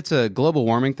 if it's a global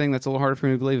warming thing, that's a little harder for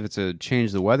me to believe. If it's a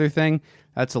change the weather thing,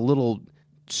 that's a little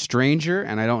stranger,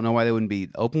 and I don't know why they wouldn't be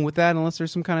open with that unless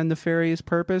there's some kind of nefarious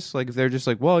purpose. Like if they're just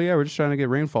like, well, yeah, we're just trying to get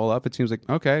rainfall up. It seems like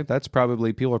okay,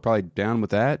 people are probably down with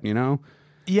that,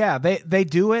 Yeah, they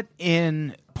do it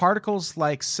in particles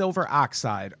like silver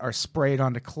oxide are sprayed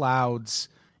onto clouds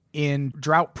in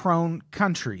drought-prone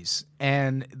countries,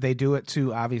 and they do it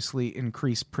to obviously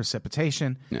increase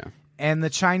precipitation. Yeah. And the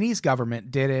Chinese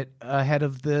government did it ahead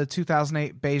of the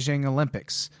 2008 Beijing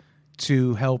Olympics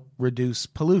to help reduce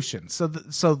pollution. So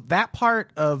that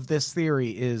part of this theory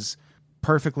is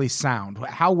perfectly sound.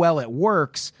 How well it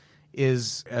works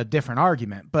is a different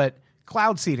argument, but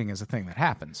cloud seeding is a thing that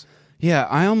happens. Yeah,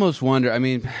 I almost wonder. I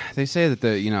mean, they say that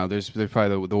there's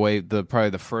probably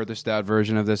the furthest out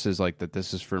version of this is like that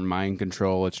this is for mind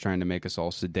control. It's trying to make us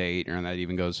all sedate, and that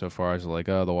even goes so far as like,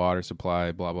 oh, the water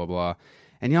supply, blah blah blah.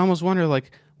 And you almost wonder, like,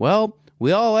 well,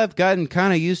 we all have gotten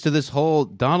kind of used to this whole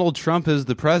Donald Trump is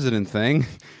the president thing.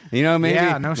 You know, maybe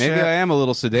Yeah, no maybe shit. I am a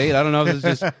little sedate. I don't know if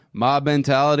it's just mob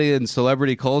mentality and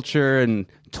celebrity culture and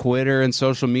Twitter and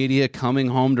social media coming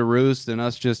home to roost, and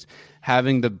us just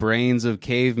having the brains of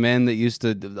cavemen that used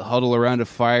to huddle around a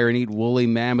fire and eat woolly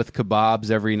mammoth kebabs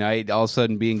every night, all of a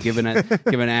sudden being given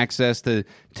access to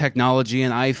technology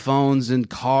and iPhones and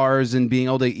cars and being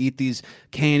able to eat these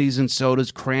candies and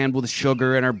sodas crammed with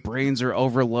sugar, and our brains are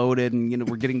overloaded, and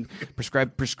we're getting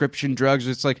prescribed prescription drugs.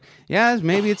 It's like, yeah,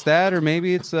 maybe it's that, or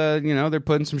maybe it's they're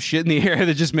putting some shit in the air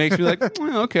that just makes me like,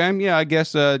 well, okay, yeah, I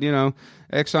guess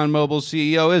ExxonMobil's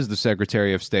CEO is the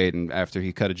Secretary of State, and after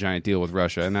he cut a giant deal with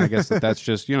Russia, and I guess that's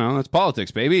just that's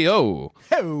politics, baby. Oh,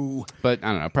 but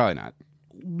I don't know, probably not.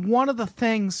 One of the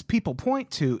things people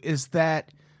point to is that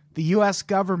the U.S.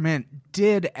 government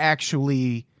did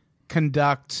actually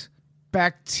conduct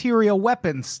bacterial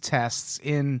weapons tests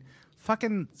in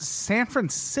fucking San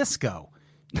Francisco.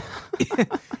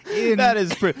 That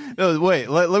is wait,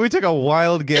 let me take a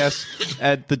wild guess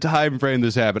at the time frame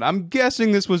this happened. I'm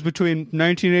guessing this was between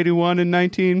 1981 and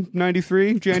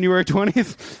 1993, January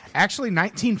 20th. Actually,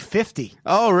 1950.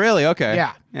 Oh, really? Okay.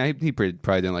 Yeah. He probably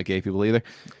didn't like gay people either.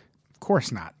 Of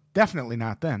course not. Definitely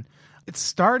not then. It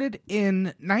started in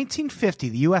 1950.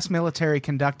 The U.S. military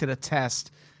conducted a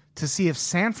test to see if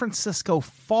San Francisco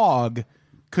fog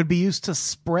could be used to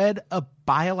spread a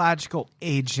biological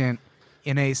agent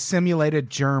in a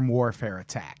simulated germ warfare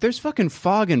attack. There's fucking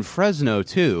fog in Fresno,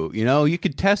 too. You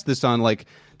could test this on,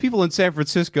 people in San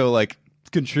Francisco,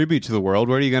 contribute to the world.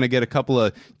 Where are you going to get a couple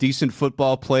of decent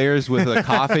football players with a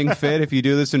coughing fit if you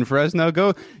do this in Fresno?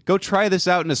 Go try this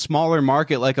out in a smaller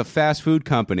market like a fast food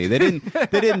company. They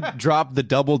didn't drop the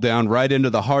double down right into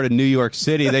the heart of New York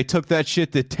City. They took that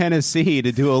shit to Tennessee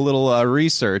to do a little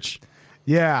research.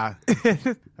 Yeah.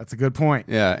 That's a good point.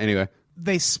 Yeah, anyway.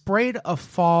 They sprayed a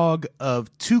fog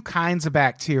of two kinds of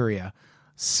bacteria,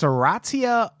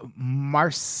 Serratia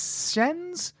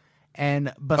marcescens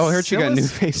and Bacillus. Oh, I heard you got new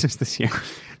faces this year.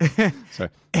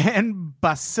 Sorry. And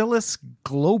Bacillus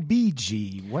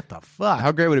globigi. What the fuck?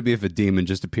 How great would it be if a demon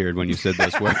just appeared when you said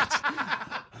those words?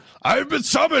 I've been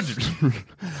summoned.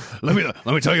 Let me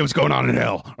tell you what's going on in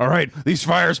hell. All right, these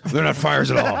fires, they're not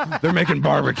fires at all. They're making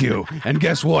barbecue. And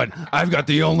guess what? I've got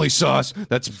the only sauce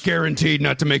that's guaranteed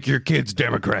not to make your kids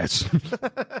Democrats.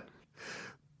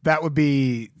 That would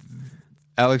be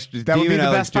Alex. That would be the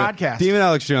best podcast. Demon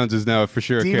Alex Jones is now for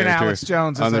sure a Demon character Alex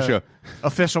Jones is on the show.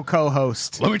 Official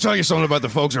co-host. Let me tell you something about the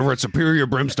folks over at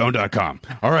SuperiorBrimstone.com.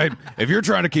 All right? If you're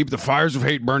trying to keep the fires of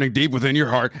hate burning deep within your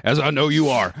heart, as I know you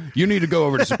are, you need to go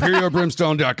over to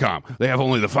SuperiorBrimstone.com. They have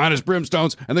only the finest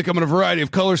brimstones, and they come in a variety of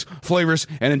colors, flavors,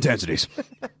 and intensities.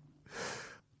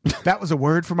 That was a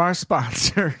word from our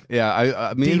sponsor. Yeah,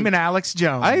 I mean, Demon Alex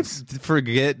Jones. I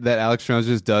forget that Alex Jones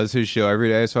just does his show every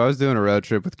day. So I was doing a road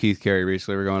trip with Keith Carey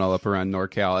recently. We're going all up around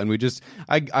NorCal, and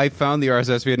I found the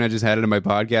RSS feed and I just had it in my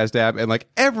podcast app. And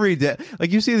every day,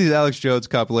 you see these Alex Jones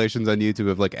compilations on YouTube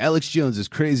of Alex Jones's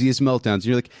craziest meltdowns. And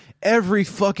you're like, every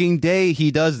fucking day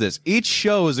he does this. Each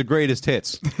show is a greatest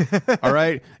hits. All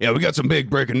right? Yeah, we got some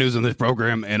big breaking news on this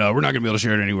program, and we're not going to be able to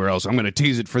share it anywhere else. I'm going to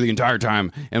tease it for the entire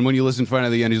time. And when you listen finally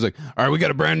to the end, he's like, all right, we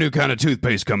got a brand new kind of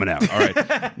toothpaste coming out. All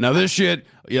right. Now this shit,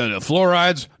 yeah, the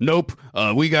fluorides, nope.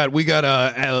 We got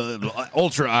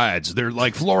ultra-ides. They're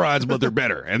like fluorides, but they're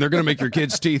better. And they're going to make your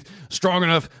kids' teeth strong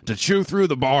enough to chew through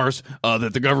the bars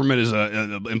that the government is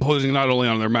imposing not only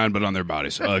on their mind, but on their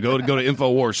bodies. Go to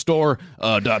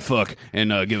InfoWarsStore.fuck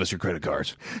and give us your credit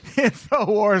cards.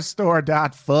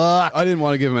 InfoWarsStore.fuck. I didn't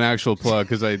want to give him an actual plug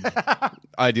because I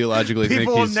ideologically think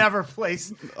People will he's never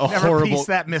horrible piece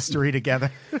that mystery together.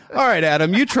 All right,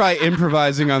 Adam, you try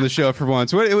improvising on the show for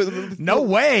once. No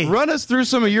way. Run us through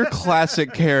some of your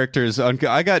classic characters.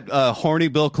 I got horny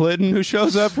Bill Clinton who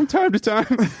shows up from time to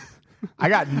time. I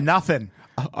got nothing.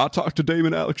 I'll talk to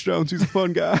Damon Alex Jones. He's a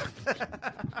fun guy.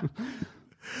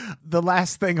 The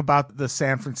last thing about the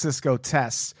San Francisco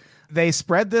tests, they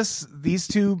spread these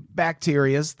two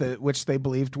bacterias which they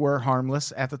believed were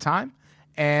harmless at the time,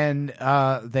 and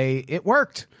it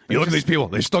worked. You look at these people.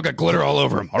 They still got glitter all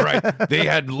over them. All right? They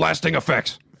had lasting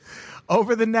effects.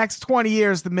 Over the next 20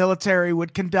 years, the military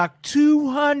would conduct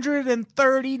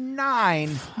 239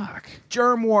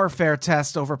 germ warfare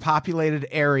tests over populated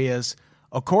areas,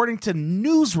 according to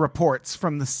news reports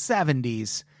from the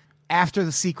 70s after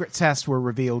the secret tests were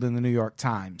revealed in the New York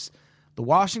Times, the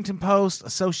Washington Post,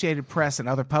 Associated Press, and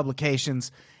other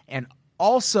publications, and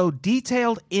also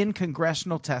detailed in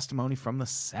congressional testimony from the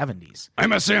 70s.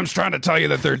 MSM's trying to tell you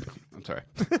that they're... I'm sorry.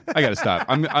 I got to stop.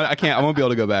 I can't. I won't be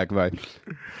able to go back if I...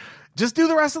 Just do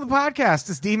the rest of the podcast.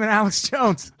 It's Demon Alex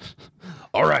Jones.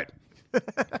 All right.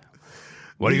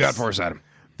 What do you got for us, Adam?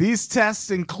 These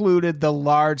tests included the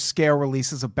large-scale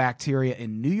releases of bacteria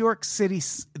in the New York City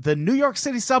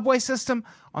subway system,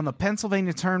 on the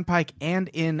Pennsylvania Turnpike, and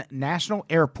in National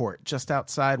Airport, just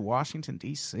outside Washington,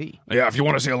 D.C. Yeah, if you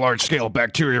want to see a large-scale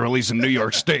bacteria release in New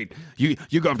York State, you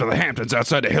go up to the Hamptons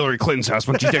outside of Hillary Clinton's house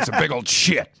when she takes a big old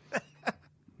shit.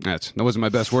 That wasn't my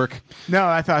best work. No,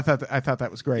 I thought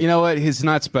that was great. You know what? He's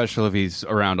not special if he's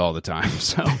around all the time.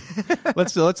 So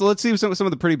let's see some of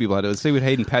the pretty people out there. Let's see what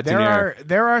Hayden Panettiere.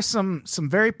 There are some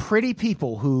very pretty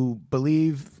people who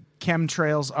believe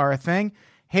chemtrails are a thing.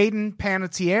 Hayden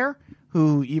Panettiere,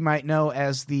 who you might know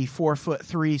as the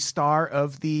 4'3" star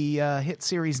of the hit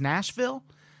series Nashville.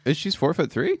 Is she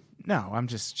 4'3"? No,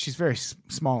 she's very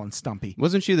small and stumpy.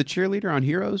 Wasn't she the cheerleader on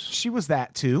Heroes? She was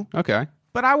that too. Okay.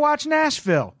 But I watch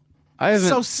Nashville.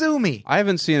 So sue me. I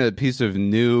haven't seen a piece of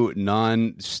new,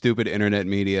 non-stupid internet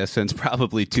media since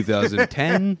probably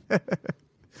 2010.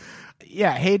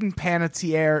 Yeah, Hayden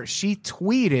Panettiere, she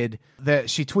tweeted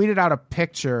out a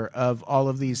picture of all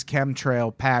of these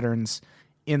chemtrail patterns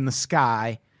in the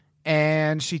sky,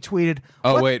 and she tweeted...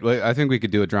 Oh, wait, I think we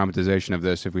could do a dramatization of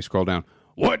this if we scroll down.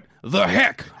 What the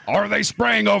heck are they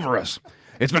spraying over us?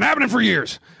 It's been happening for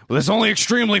years, but it's only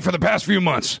extremely for the past few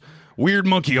months. Weird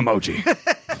monkey emoji.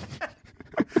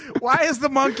 Why is the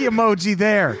monkey emoji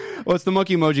there? Well, it's the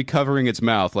monkey emoji covering its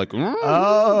mouth, like.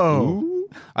 Oh.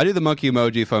 I do the monkey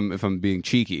emoji if I'm being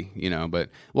cheeky, But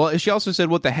she also said,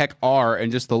 "What the heck are?"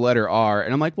 and just the letter R,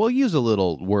 and I'm like, well, use a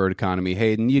little word economy,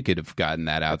 Hayden. You could have gotten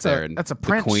that out there. That's a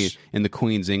Prince in the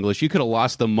Queen's English. You could have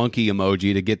lost the monkey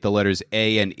emoji to get the letters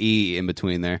A and E in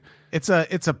between there. It's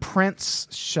a Prince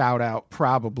shout out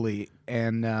probably,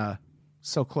 and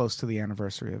so close to the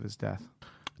anniversary of his death.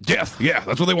 Death, yeah,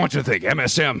 that's what they want you to think.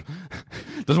 MSM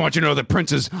doesn't want you to know that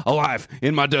Prince is alive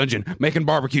in my dungeon making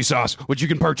barbecue sauce, which you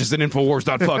can purchase at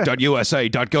infowars.fuck.usa.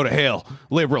 Go to hell,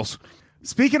 liberals.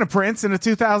 Speaking of Prince, in a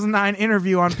 2009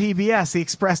 interview on PBS, he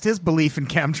expressed his belief in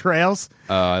chemtrails.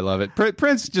 Oh, I love it.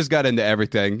 Prince just got into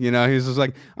everything. He was just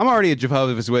like, I'm already a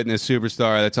Jehovah's Witness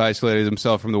superstar that's isolated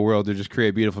himself from the world to just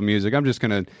create beautiful music. I'm just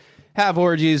going to have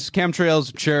orgies,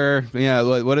 chemtrails, sure. Yeah,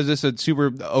 what is this? A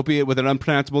super opiate with an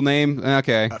unpronounceable name?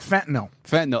 Okay. Fentanyl.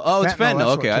 Fentanyl. Oh, it's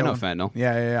fentanyl. Okay, I know fentanyl.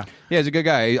 Yeah. Yeah, he's a good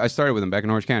guy. I started with him back in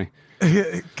Orange County.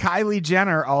 Kylie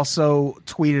Jenner also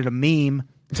tweeted a meme.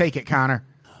 Take it, Connor.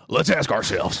 Let's ask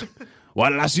ourselves, why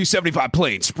did I see 75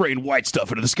 planes spraying white stuff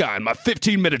into the sky in my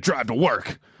 15-minute drive to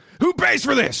work? Who pays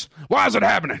for this? Why is it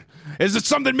happening? Is it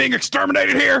something being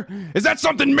exterminated here? Is that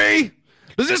something me?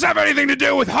 Does this have anything to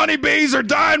do with honeybees are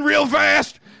dying real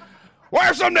fast? Why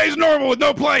are some days normal with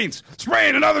no planes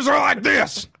spraying and others are like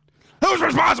this? Who's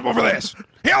responsible for this?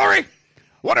 Hillary?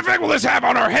 What effect will this have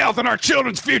on our health and our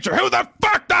children's future? Who the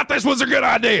fuck thought this was a good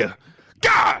idea?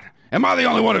 God, am I the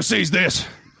only one who sees this?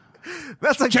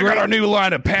 Check out our new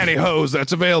line of pantyhose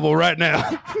that's available right now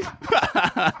on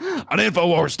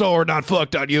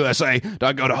InfoWarsStore.fuck.usa.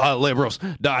 Go to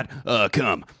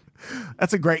hotliberals.com.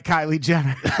 That's a great Kylie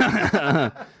Jenner.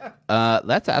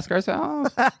 Let's ask ourselves.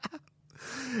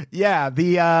 Yeah,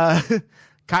 the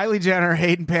Kylie Jenner,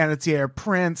 Hayden Panettiere,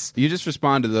 Prince. You just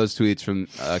respond to those tweets from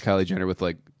Kylie Jenner with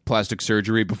like plastic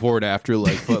surgery before and after, ooh,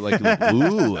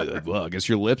 well, I guess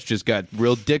your lips just got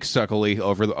real dick suckly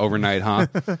overnight, huh?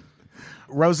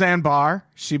 Roseanne Barr,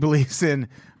 she believes in.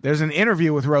 There's an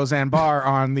interview with Roseanne Barr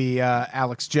on the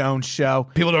Alex Jones show.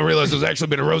 People don't realize there's actually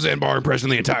been a Roseanne Barr impression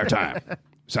the entire time.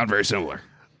 Sound very similar.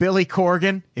 Billy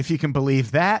Corgan, if you can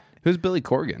believe that. Who's Billy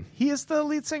Corgan? He is the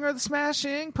lead singer of the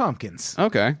Smashing Pumpkins.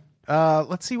 Okay.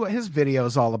 Let's see what his video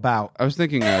is all about. I was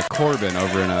thinking Corbin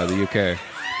over in the UK.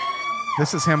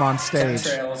 This is him on stage.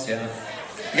 Chemtrails, yeah.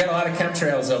 You got a lot of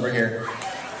chemtrails over here.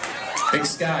 Big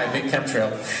sky, big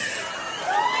chemtrail.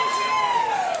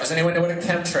 Does anyone know what a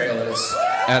chemtrail is?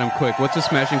 Adam, quick, what's a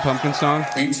Smashing Pumpkins song?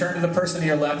 Will you turn to the person to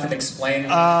your left and explain what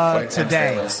a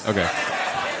chemtrail is? Okay.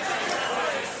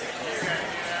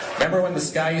 Remember when the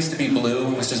sky used to be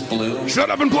blue? It was just blue? Shut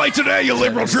up and play today, you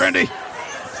liberal trendy!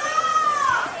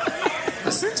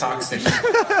 This toxic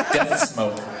death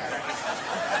smoke.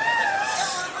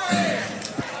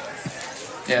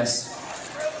 Yes.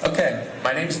 Okay,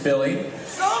 my name's Billy.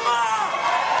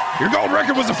 Your gold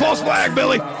record was a false flag,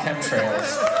 Billy.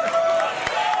 Chemtrails.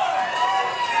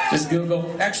 Just Google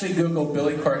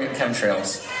Billy Corgan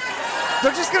chemtrails.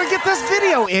 They're just going to get this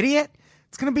video, idiot.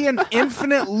 It's going to be an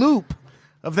infinite loop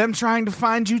of them trying to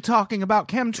find you talking about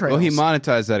chemtrails. Well, he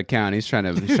monetized that account. He's trying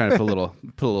to put a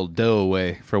little dough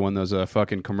away for when those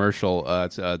fucking commercial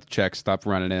checks stop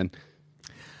running in.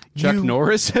 Chuck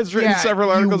Norris has written several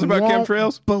articles about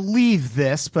chemtrails. Believe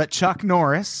this, but Chuck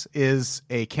Norris is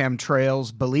a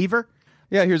chemtrails believer.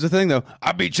 Yeah, here's the thing, though.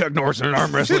 I beat Chuck Norris in an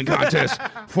arm wrestling contest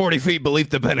 40 feet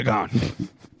beneath the Pentagon.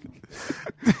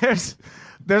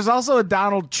 There's also a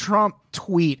Donald Trump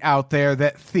tweet out there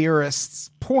that theorists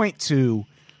point to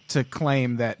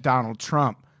claim that Donald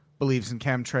Trump believes in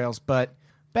chemtrails, but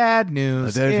bad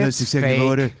news. It's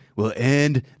fake. will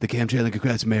end the chemtrailing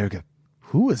across America.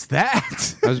 Who is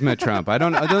that? I was met Trump. I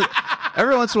don't.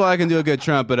 Every once in a while, I can do a good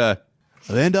Trump, but I'll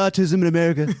end autism in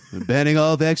America. Banning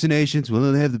all vaccinations. We'll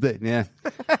only have the yeah.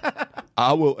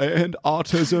 I will end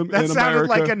autism That in sounded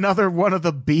America like another one of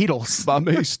the Beatles. by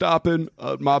me stopping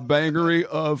my bangery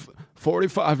of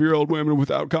 45-year-old women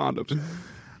without condoms.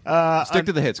 Stick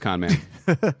to the hits, con man.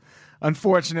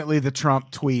 Unfortunately, the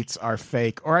Trump tweets are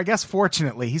fake. Or I guess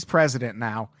fortunately, he's president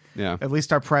now. Yeah. At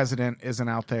least our president isn't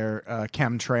out there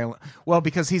chemtrail. Well,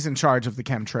 because he's in charge of the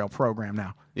chemtrail program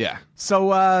now. Yeah.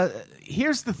 So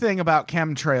here's the thing about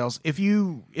chemtrails. If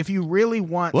you really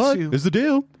want What to... is the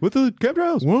deal with the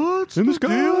chemtrails? What's in the the sky?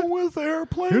 deal with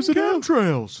airplane Here's the deal.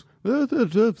 chemtrails?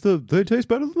 They taste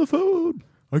better than the food.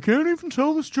 I can't even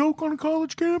tell this joke on a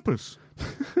college campus.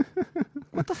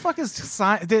 What the fuck is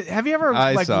science? Have you ever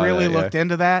I saw really that, yeah. looked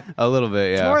into that? A little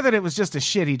bit, It's yeah. more that it was just a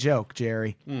shitty joke,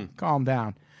 Jerry. Calm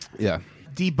down. Yeah.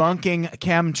 Debunking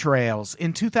chemtrails.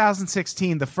 In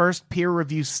 2016, the first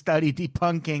peer-reviewed study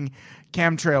debunking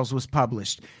chemtrails was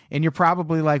published. And you're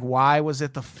probably like, why was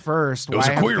it the first? It was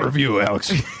Why a queer haven't review,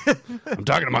 Alex. I'm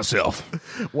talking to myself.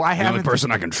 Why The only haven't person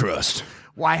I can trust.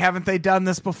 Why haven't they done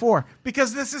this before?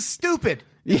 Because this is stupid.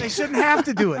 They shouldn't have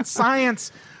to do it.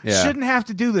 Science Yeah. shouldn't have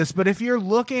to do this. But if you're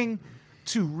looking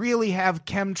to really have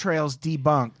chemtrails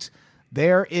debunked,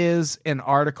 there is an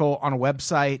article on a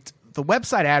website. The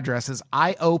website address is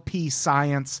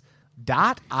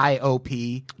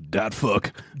iopscience.iop.org.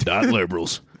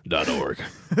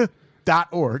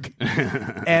 .fuck.liberals.org.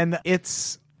 And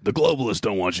it's... The globalists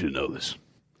don't want you to know this,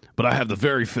 but I have the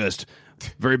very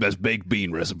best baked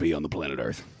bean recipe on the planet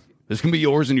Earth. This can be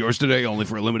yours and yours today, only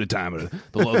for a limited time at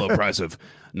the low price of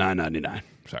 $9.99.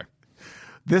 Sorry.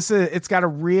 It's got a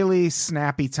really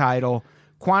snappy title,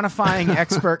 Quantifying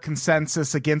Expert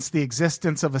Consensus Against the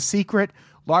Existence of a Secret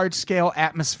Large-Scale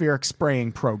Atmospheric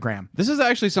Spraying Program. This is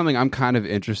actually something I'm kind of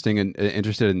interested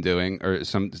in doing, or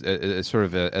as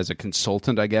a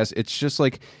consultant, I guess. It's just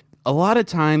like a lot of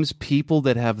times people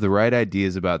that have the right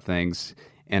ideas about things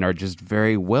and are just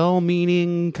very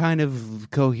well-meaning, kind of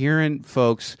coherent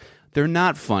folks, they're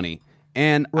not funny.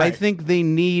 And I Right. think they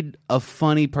need a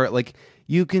funny part. Like,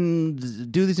 you can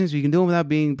do these things, you can do them without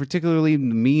being particularly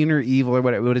mean or evil or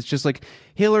whatever. But it's just like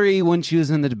Hillary, when she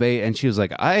was in the debate, and she was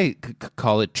like, I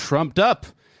call it trumped up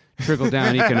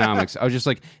trickle-down economics. I was just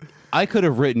like, I could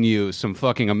have written you some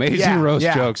fucking amazing roast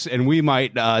jokes, and we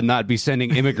might not be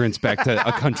sending immigrants back to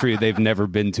a country they've never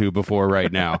been to before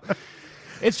right now.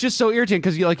 It's just so irritating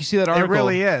because you see that article. It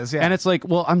really is, yeah. And it's like,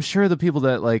 well, I'm sure the people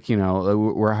that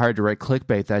were hired to write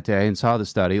clickbait that day and saw the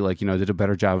study, did a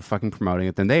better job of fucking promoting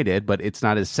it than they did, but it's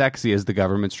not as sexy as the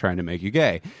government's trying to make you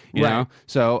gay, you know?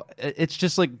 So it's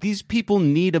just like these people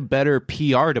need a better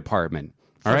PR department.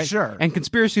 All right, sure. And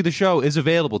Conspiracy the Show is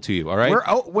available to you. All right,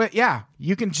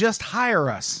 you can just hire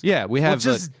us. Yeah, we have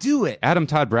we'll just do it. Adam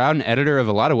Todd Brown, editor of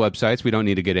a lot of websites. We don't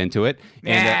need to get into it.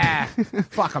 And,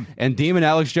 Fuck them. And Demon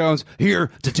Alex Jones here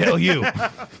to tell you.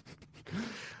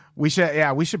 We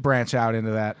should branch out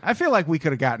into that. I feel like we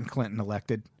could have gotten Clinton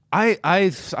elected.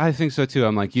 I think so too.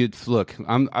 I'm like,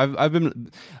 I've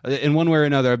been in one way or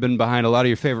another. I've been behind a lot of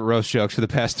your favorite roast jokes for the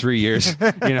past 3 years.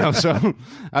 So how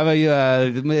about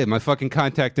you? My fucking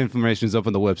contact information is up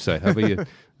on the website. How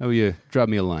about you drop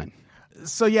me a line?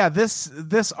 So yeah,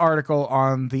 this article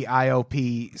on the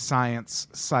IOP Science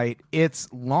site,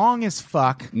 it's long as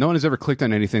fuck. No one has ever clicked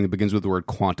on anything that begins with the word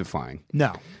quantifying.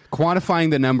 No.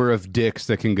 Quantifying the number of dicks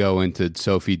that can go into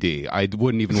Sophie D. I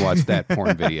wouldn't even watch that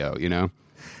porn video,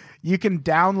 You can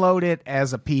download it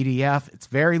as a PDF. It's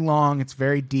very long. It's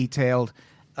very detailed.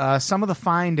 Some of the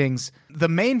findings, the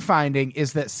main finding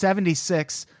is that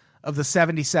 76 of the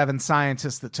 77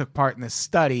 scientists that took part in this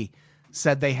study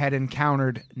said they had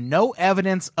encountered no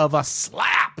evidence of a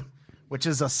SLAP, which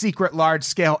is a secret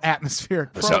large-scale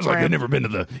atmospheric program. Sounds like they've never been to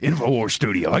the InfoWars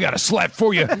studio. I got a slap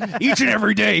for you each and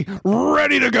every day,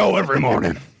 ready to go every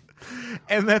morning.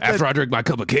 And that After I drink my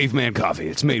cup of caveman coffee,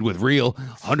 it's made with real,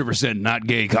 100% not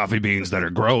gay coffee beans that are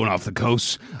grown off the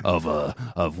coast of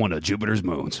one of Jupiter's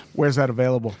moons. Where's that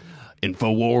available?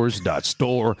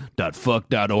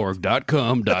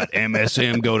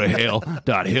 Infowars.store.fuck.org.com.msm go to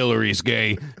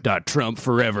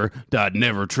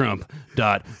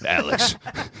hell.hillarysgay.trumpforever.nevertrump.alex.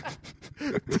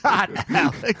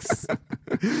 Alex.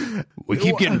 We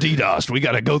keep getting DDoSed. We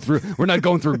got to go through. We're not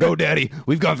going through GoDaddy.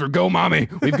 We've gone through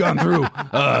GoMommy. We've gone through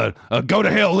Go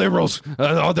to Hell liberals.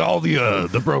 All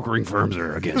the brokering firms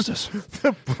are against us.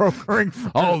 The brokering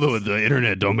firms. All the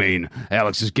internet domain.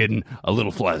 Alex is getting a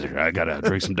little flustered. I got to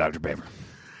drink some Dr. Pepper.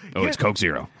 Oh, it's Coke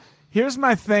Zero. Here's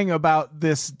my thing about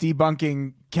this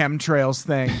debunking chemtrails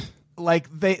thing. Like,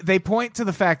 they point to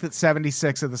the fact that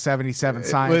 76 of the 77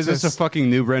 scientists... Was this a fucking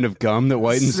new brand of gum that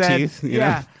whitens teeth? You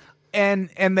know?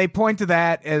 And they point to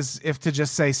that as if to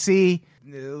just say, see,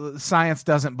 science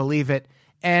doesn't believe it.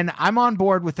 And I'm on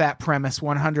board with that premise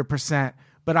 100%.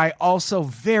 But I also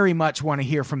very much want to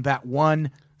hear from that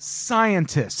one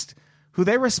scientist who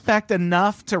they respect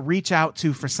enough to reach out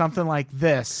to for something like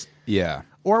this. Yeah.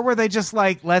 Or were they just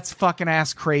like, let's fucking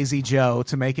ask Crazy Joe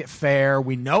to make it fair?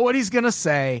 We know what he's going to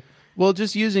say. Well,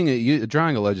 just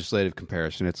drawing a legislative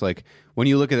comparison, it's like when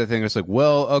you look at that thing, it's like,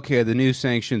 well, okay, the new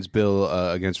sanctions bill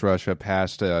against Russia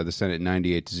passed the Senate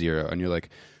 98-0, and you're like,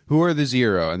 who are the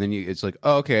 0? And then it's like,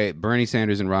 oh, okay, Bernie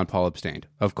Sanders and Ron Paul abstained.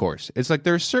 Of course. It's like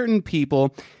there are certain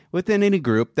people within any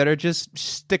group that are just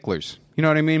sticklers. You know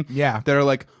what I mean? Yeah. That are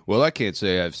like, well, I can't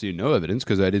say I've seen no evidence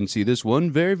because I didn't see this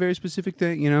one very, very specific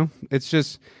thing. You know, it's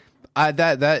just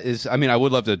that is. I mean, I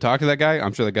would love to talk to that guy.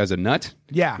 I'm sure that guy's a nut.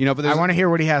 Yeah. You know, but I want to hear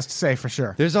what he has to say for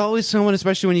sure. There's always someone,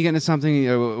 especially when you get into something,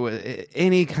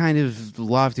 any kind of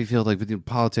lofty field like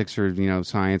politics or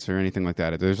science or anything like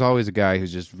that. There's always a guy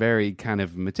who's just very kind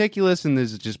of meticulous, and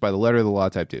this is just by the letter of the law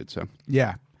type dude. So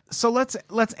yeah. So let's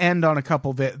end on a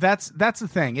couple bit. That's the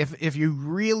thing. If you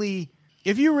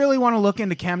really want to look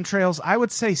into chemtrails, I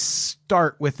would say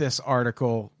start with this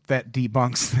article that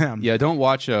debunks them. Yeah, don't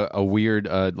watch a weird,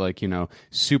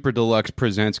 Super Deluxe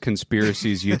Presents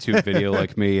Conspiracies YouTube video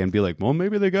like me and be like, well,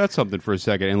 maybe they got something for a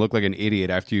second and look like an idiot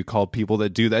after you call people that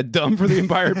do that dumb for the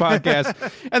Empire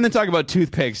podcast and then talk about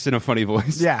toothpicks in a funny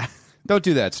voice. Yeah. Don't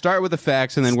do that. Start with the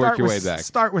facts and then work your way back.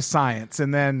 Start with science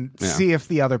and then see if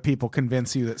the other people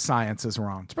convince you that science is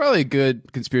wrong. It's probably a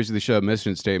good conspiracy of the show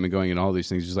mission statement going into all these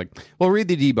things. Just like, well, read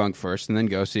the debunk first and then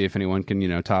go see if anyone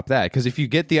can, top that. Because if you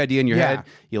get the idea in your head,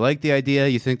 you like the idea,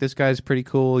 you think this guy's pretty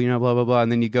cool, blah, blah, blah,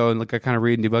 and then you go and I kind of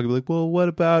read and debunk and be like, well, what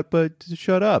about, but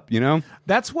shut up,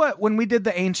 That's when we did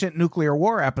the ancient nuclear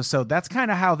war episode, that's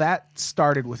kind of how that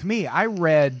started with me. I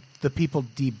read the people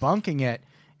debunking it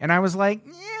and I was like,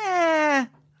 yeah,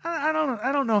 I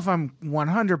don't know if I'm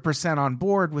 100% on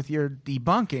board with your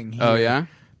debunking here. Oh, yeah?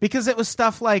 Because it was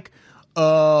stuff like,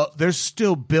 there's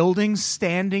still buildings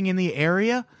standing in the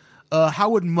area.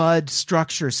 How would mud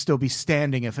structures still be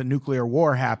standing if a nuclear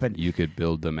war happened? You could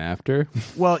build them after.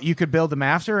 Well, you could build them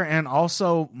after, and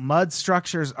also mud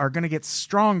structures are going to get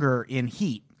stronger in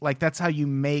heat. Like, that's how you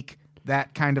make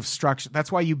that kind of structure.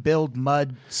 That's why you build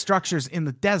mud structures in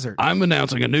the desert. I'm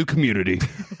announcing a new community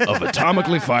of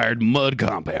atomically fired mud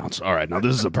compounds. All right, now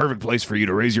this is a perfect place for you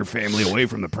to raise your family away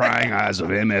from the prying eyes of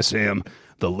MSM,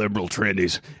 the liberal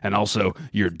trendies, and also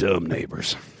your dumb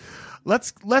neighbors.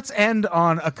 Let's end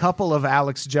on a couple of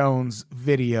Alex Jones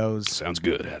videos. Sounds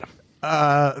good,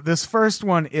 Adam. This first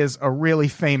one is a really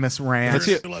famous rant. Let's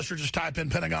see it. Lester, just type in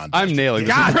Pentagon. I'm nailing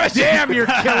this. God damn, you're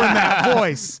killing that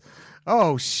voice.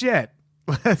 Oh, shit.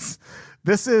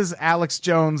 This is Alex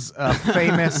Jones'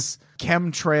 famous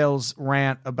chemtrails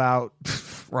rant about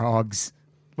frogs.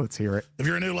 Let's hear it. If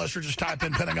you're a new listener, just type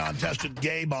in Pentagon tested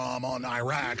gay bomb on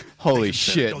Iraq. Holy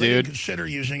shit, they dude. Consider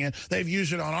using it. They've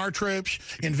used it on our troops.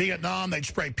 In Vietnam, they'd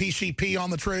spray PCP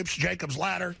on the troops, Jacob's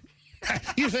Ladder.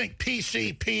 You think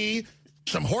PCP,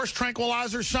 some horse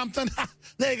tranquilizer, something?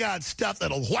 They got stuff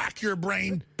that'll whack your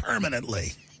brain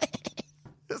permanently.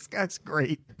 This guy's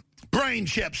great. Brain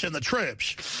chips in the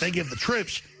troops. They give the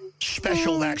troops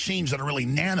special vaccines that are really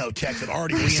nanotech that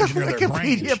already re-engineer their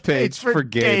brains. Page for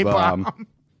gay bomb.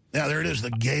 Yeah, there it is,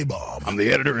 the gay bomb. I'm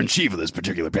the editor-in-chief of this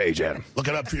particular page, Adam. Look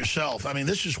it up for yourself. I mean,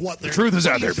 this is what the truth is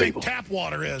out there, people. Tap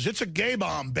water is. It's a gay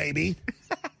bomb, baby.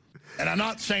 And I'm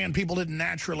not saying people didn't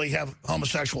naturally have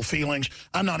homosexual feelings.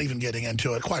 I'm not even getting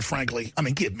into it. Quite frankly, I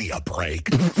mean, give me a break.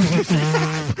 Give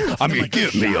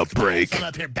me a break. I'm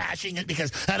up here bashing it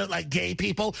because I don't like gay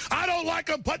people. I don't like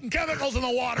them putting chemicals in the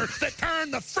water that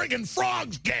turn the friggin'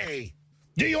 frogs gay.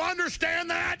 Do you understand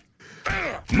that?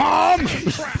 Ugh. Mom!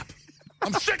 Crap.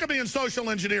 I'm sick of being social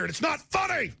engineered. It's not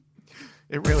funny.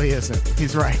 It really isn't.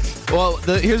 He's right. Well,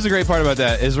 here's the great part about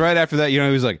that is right after that, he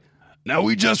was like, now,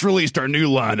 we just released our new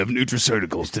line of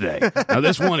nutraceuticals today. Now,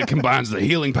 this one, it combines the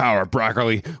healing power of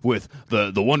broccoli with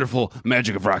the wonderful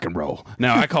magic of rock and roll.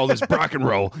 Now, I call this rock and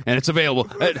roll, and it's available.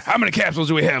 How many capsules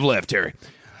do we have left, Terry?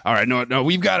 All right, no,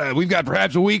 we've got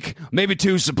perhaps a week, maybe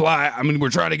 2 supply. I mean, we're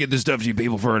trying to get this stuff to you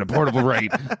people for an affordable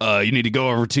rate. You need to go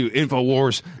over to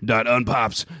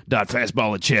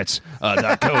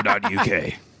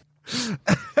infowars.unpops.fastballatchits.co.uk.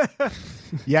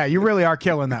 Yeah, you really are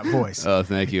killing that voice. Oh,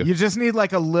 thank you. You just need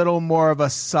like a little more of a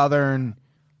southern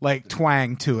like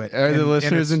twang to it. Are the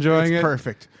listeners enjoying it?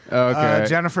 Perfect. Okay.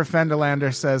 Jennifer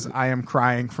Fendelander says, I am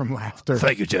crying from laughter.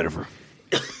 Thank you, Jennifer.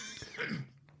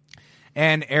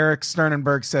 And Eric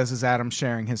Sternenberg says, is Adam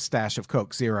sharing his stash of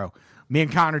Coke Zero? Me and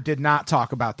Connor did not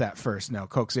talk about that first. No,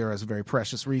 Coke Zero is a very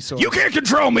precious resource. You can't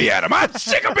control me, Adam. I'm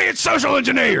sick of being social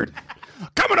engineered.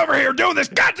 Coming over here doing this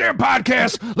goddamn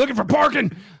podcast, looking for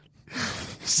parking.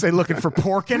 Say looking for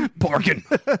porkin'? Porkin'.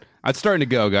 It's starting to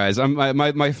go, guys.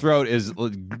 My throat is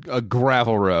a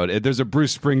gravel road. There's a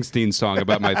Bruce Springsteen song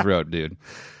about my throat, dude.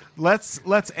 Let's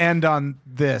end on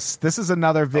this. This is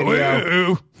another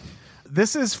video.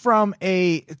 This is from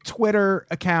a Twitter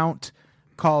account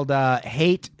called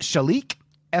Hate Shalik.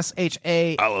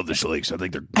 SHA. I love the Shaliks. I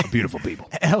think they're beautiful people.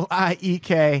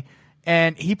 LIEK.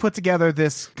 And he put together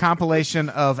this compilation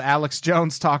of Alex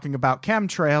Jones talking about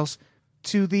chemtrails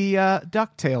to the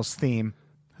DuckTales theme.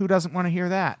 Who doesn't want to hear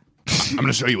that? I'm going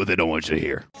to show you what they don't want you to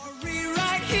hear.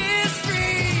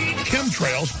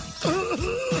 Chemtrails.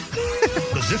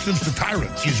 Resistance to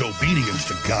tyrants is obedience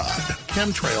to God.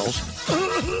 Chemtrails.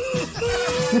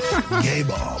 Gay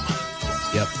bomb.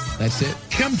 Yep, that's it.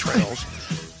 Chemtrails.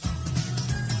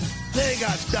 They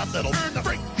got stuff that'll turn the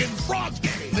freaking frogs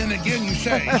gay. Then again, you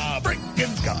say,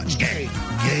 freaking God's gay.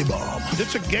 Gay bomb.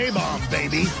 It's a gay bomb,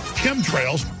 baby.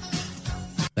 Chemtrails.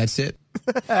 That's it.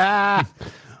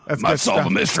 Might solve a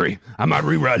mystery. I might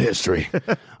rewrite history.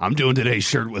 I'm doing today's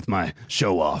shirt with my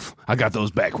show off. I got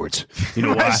those backwards. You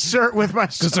know why? Shirt with my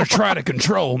Because they're trying to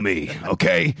control me,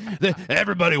 okay?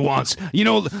 Everybody wants. You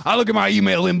know, I look at my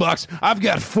email inbox. I've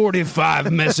got 45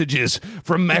 messages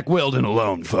from Mack Weldon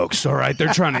alone, folks, all right?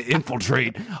 They're trying to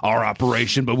infiltrate our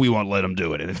operation, but we won't let them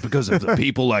do it. And it's because of the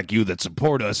people like you that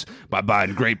support us by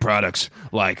buying great products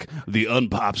like the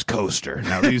Unpops Coaster.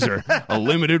 Now, these are a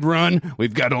limited run.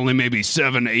 We've got only maybe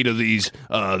 7, 8 of these.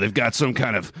 They've got some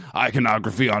kind of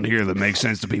iconography on here that makes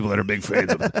sense to people that are big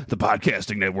fans of the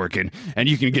podcasting network, and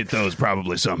you can get those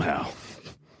probably somehow.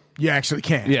 You actually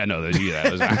can. Yeah, no,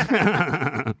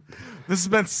 yeah. This has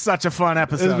been such a fun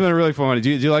episode. It's been really fun. Do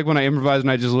you like when I improvise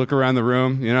and I just look around the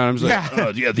room? You know what I'm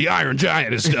saying? Yeah, the Iron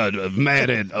Giant is mad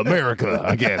at America,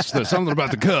 I guess. There's something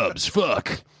about the Cubs.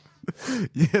 Fuck.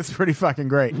 Yeah, it's pretty fucking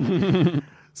great.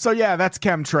 So, yeah, that's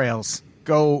chemtrails.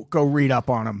 Go read up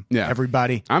on them,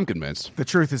 everybody. I'm convinced. The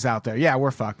truth is out there. Yeah,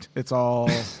 we're fucked. It's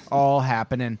all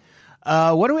happening.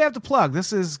 What do we have to plug?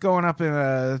 This is going up in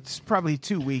it's probably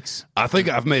 2 weeks. I think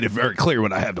I've made it very clear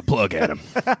what I have to plug, Adam.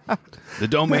 The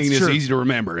domain is easy to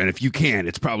remember, and if you can,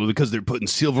 it's probably because they're putting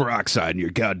silver oxide in your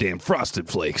goddamn Frosted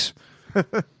Flakes. You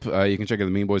can check out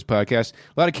the Mean Boys podcast.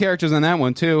 A lot of characters on that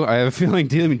one, too. I have a feeling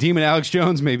Demon Alex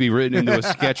Jones may be written into a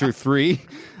sketch or 3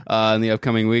 in the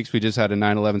upcoming weeks. We just had a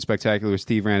 9/11 spectacular with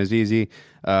Steve Ranazizi.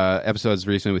 Episodes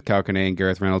recently with Kyle Kinane and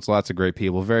Gareth Reynolds. Lots of great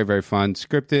people. Very, very fun.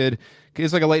 Scripted.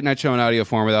 It's like a late night show in audio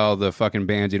form with all the fucking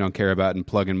bands you don't care about and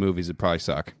plug-in movies that probably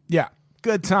suck. Yeah.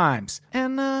 Good times.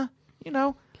 And,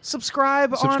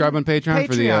 subscribe on Patreon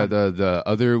for the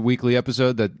other weekly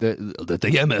episode that the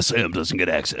MSM doesn't get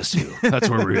access to. That's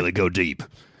where we really go deep.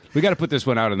 We got to put this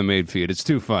one out in the main feed. It's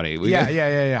too funny.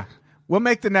 Yeah. We'll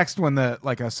make the next one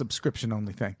like a subscription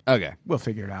only thing. Okay. We'll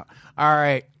figure it out. All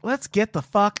right. Let's get the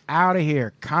fuck out of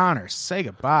here. Connor, say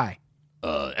goodbye.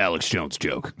 Alex Jones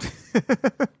joke.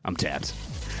 I'm tapped.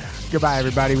 Goodbye,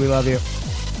 everybody. We love you.